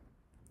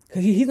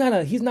 Cause he's not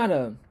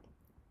a.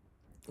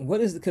 What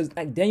is it? Because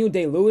like Daniel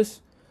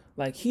Day-Lewis,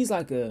 like he's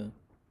like a.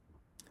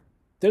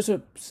 There's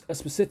a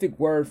specific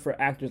word for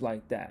actors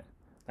like that.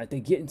 Like they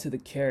get into the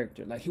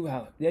character. Like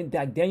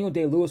Daniel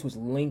Day-Lewis was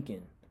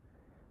Lincoln.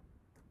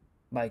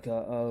 Like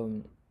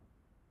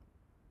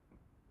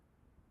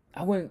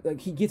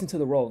he gets into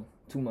the role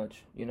too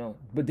much,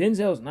 But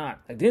Denzel's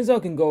not. Like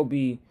Denzel can go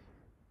be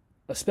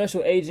a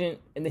special agent,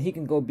 and then he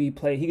could go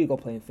play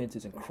in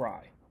Fences and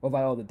cry. Or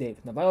Viola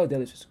Davis. Now Viola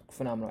Davis is a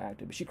phenomenal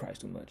actor, but she cries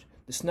too much.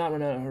 The snot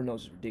running out of her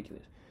nose is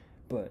ridiculous.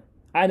 But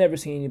I never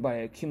seen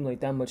anybody accumulate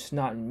that much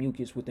snot and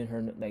mucus within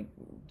her. Like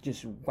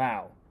just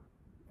wow.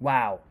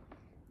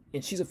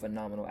 And she's a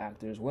phenomenal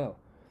actor as well.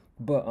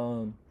 But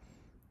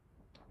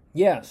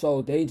yeah.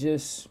 So they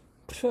just.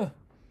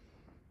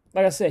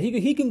 Like I said,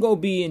 he can go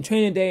be in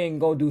Training Day and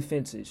go do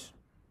Fences.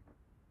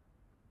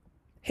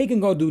 He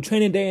can go do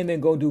Training Day and then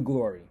go do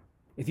Glory.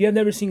 If you have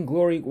never seen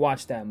Glory,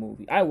 watch that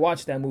movie. I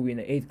watched that movie in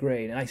the 8th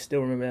grade, and I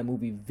still remember that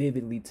movie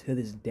vividly to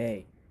this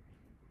day.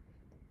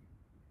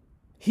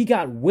 He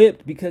got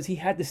whipped because he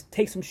had to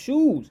take some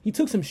shoes. He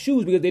took some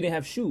shoes because they didn't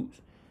have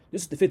shoes.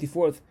 This is the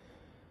 54th.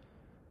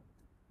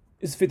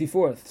 This is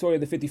 54th. Sorry,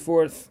 the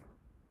 54th.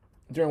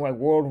 During like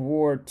World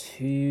War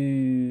II.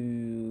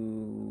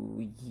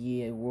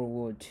 Yeah, World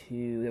War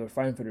II. They were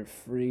fighting for their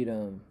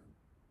freedom.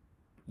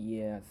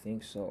 Yeah, I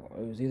think so.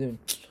 It was either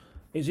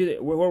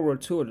World War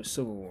II or the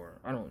Civil War.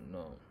 I don't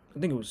know. I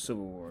think it was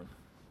Civil War.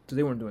 Because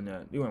they weren't doing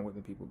that. They weren't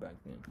whipping people back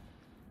then.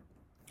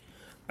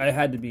 It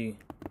had to be.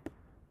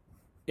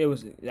 It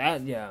was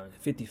that, yeah,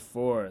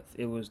 54th.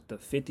 It was the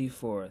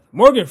 54th.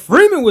 Morgan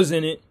Freeman was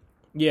in it.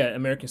 Yeah,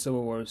 American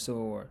Civil War.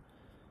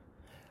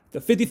 The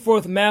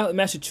 54th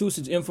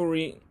Massachusetts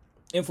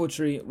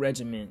Infantry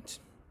Regiment.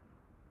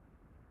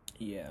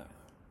 Yeah.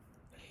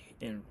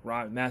 And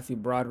Matthew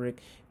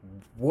Broderick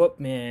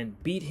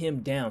beat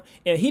him down.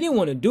 And he didn't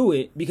want to do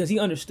it because he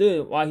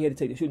understood why he had to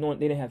take the shoes. No,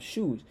 they didn't have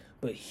shoes.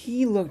 But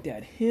he looked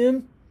at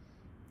him.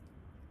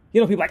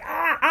 People like,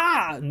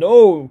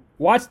 no,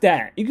 watch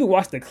that. You can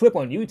watch the clip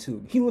on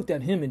YouTube. He looked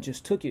at him and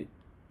just took it.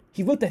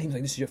 He looked at him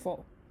like, this is your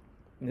fault.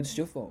 This is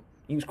your fault.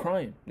 He was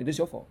crying. This is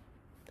your fault.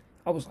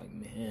 I was like,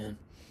 man.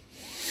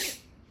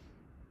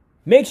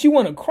 Makes you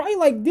want to cry.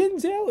 Like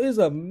Denzel is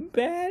a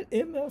bad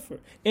MFer.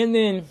 And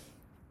then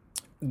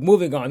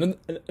moving on,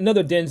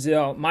 another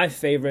Denzel, my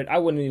favorite. I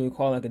wouldn't even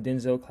call it like a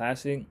Denzel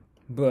classic,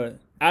 but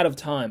Out of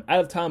Time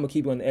will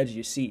keep you on the edge of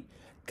your seat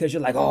because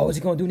you're like, oh, what's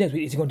he gonna do next?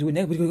 Is he gonna do it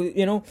next?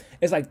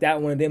 It's like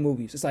that one of them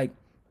movies. It's like,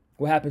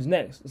 what happens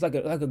next? It's like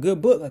a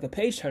good book, like a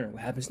page turner.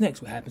 What happens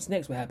next? I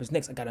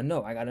gotta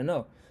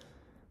know.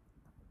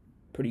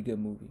 Pretty good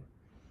movie.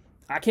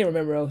 I can't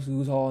remember else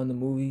who's all in the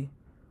movie.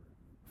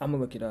 I'm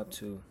gonna look it up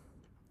too.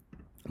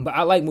 But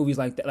I like movies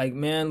like that. Like,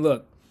 man,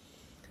 look,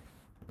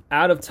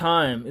 Out of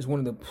Time is one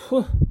of the,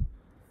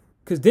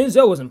 because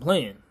Denzel wasn't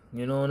playing.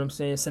 You know what I'm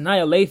saying?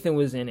 Sanaa Lathan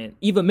was in it.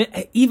 I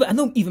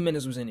know Eva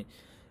Mendes was in it.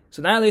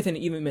 Sanaa Lathan and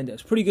Eva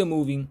Mendes. Pretty good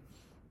movie.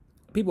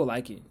 People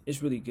like it.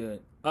 It's really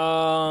good.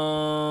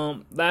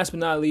 Last but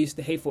not least,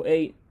 The Hateful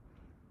Eight.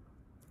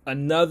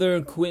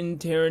 Another Quentin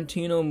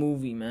Tarantino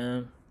movie,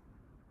 man.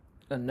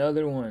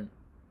 Another one.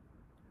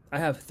 I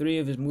have 3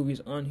 of his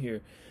movies on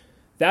here.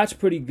 That's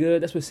pretty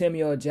good. That's with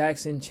Samuel L.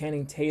 Jackson,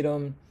 Channing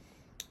Tatum.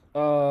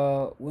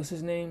 What's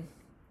his name?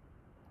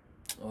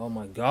 Oh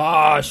my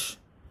gosh.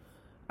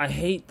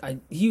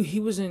 He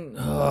was in,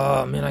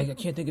 oh man, I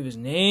can't think of his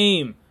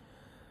name.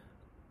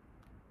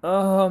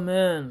 Oh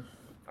man.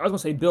 I was gonna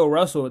say Bill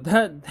Russell.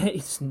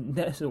 That's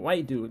a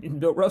white dude. And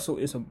Bill Russell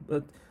is a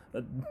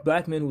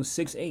black man who's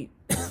 6'8".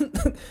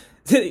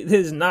 This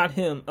is not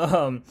him.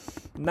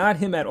 Not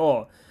him at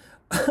all.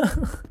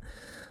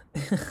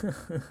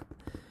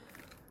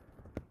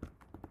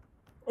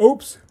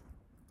 Oops.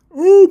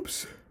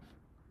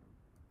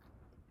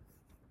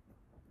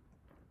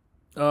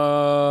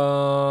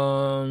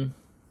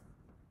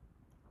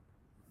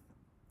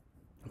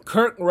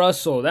 Kurt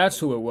Russell. That's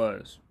who it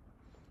was.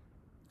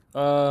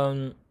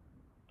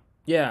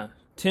 Yeah,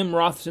 Tim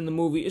Roth's in the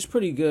movie. It's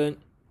pretty good.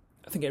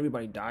 I think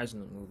everybody dies in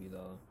the movie,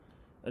 though.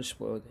 I just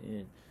spoiled the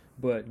end.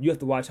 But you have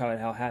to watch how it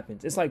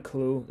happens. It's like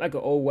Clue, like an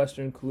old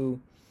Western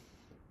Clue.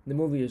 The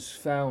movie is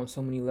foul on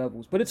so many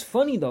levels. But it's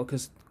funny, though,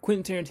 because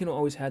Quentin Tarantino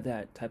always had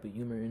that type of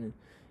humor in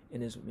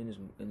his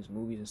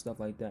movies and stuff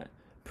like that.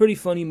 Pretty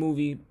funny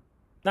movie.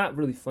 Not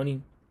really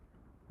funny.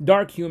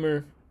 Dark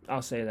humor,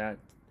 I'll say that.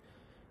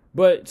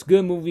 But it's a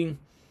good movie,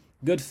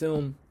 good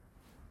film.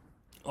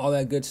 All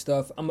that good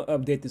stuff. I'm going to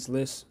update this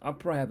list. I'll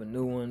probably have a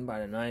new one by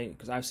tonight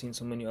because I've seen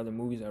so many other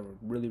movies that were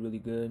really, really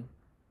good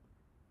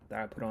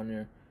that I put on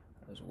there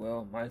as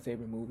well. My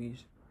favorite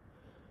movies.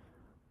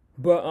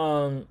 But,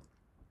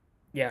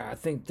 yeah, I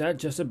think that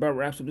just about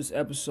wraps up this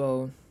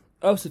episode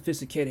of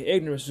Sophisticated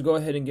Ignorance. So go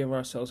ahead and give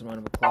ourselves a round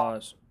of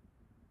applause.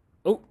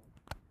 Oh,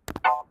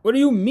 what do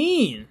you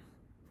mean?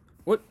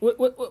 Wait.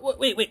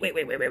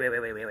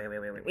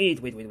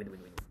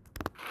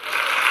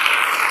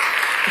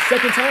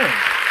 Second time.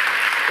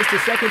 It's the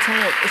second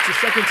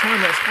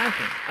time that's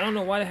happened. I don't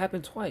know why that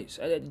happened twice.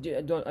 I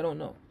don't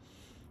know.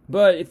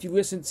 But if you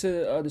listen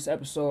to this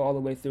episode all the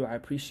way through, I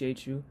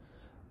appreciate you.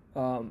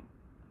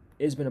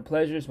 It's been a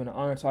pleasure. It's been an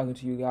honor talking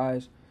to you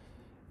guys.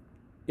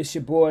 It's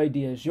your boy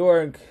Diaz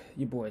York,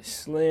 your boy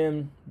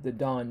Slim, the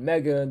Don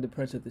Mega, the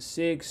Prince of the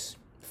Six,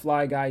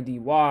 Fly Guy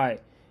DY,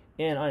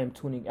 and I am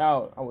tuning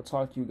out. I will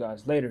talk to you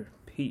guys later.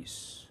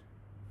 Peace.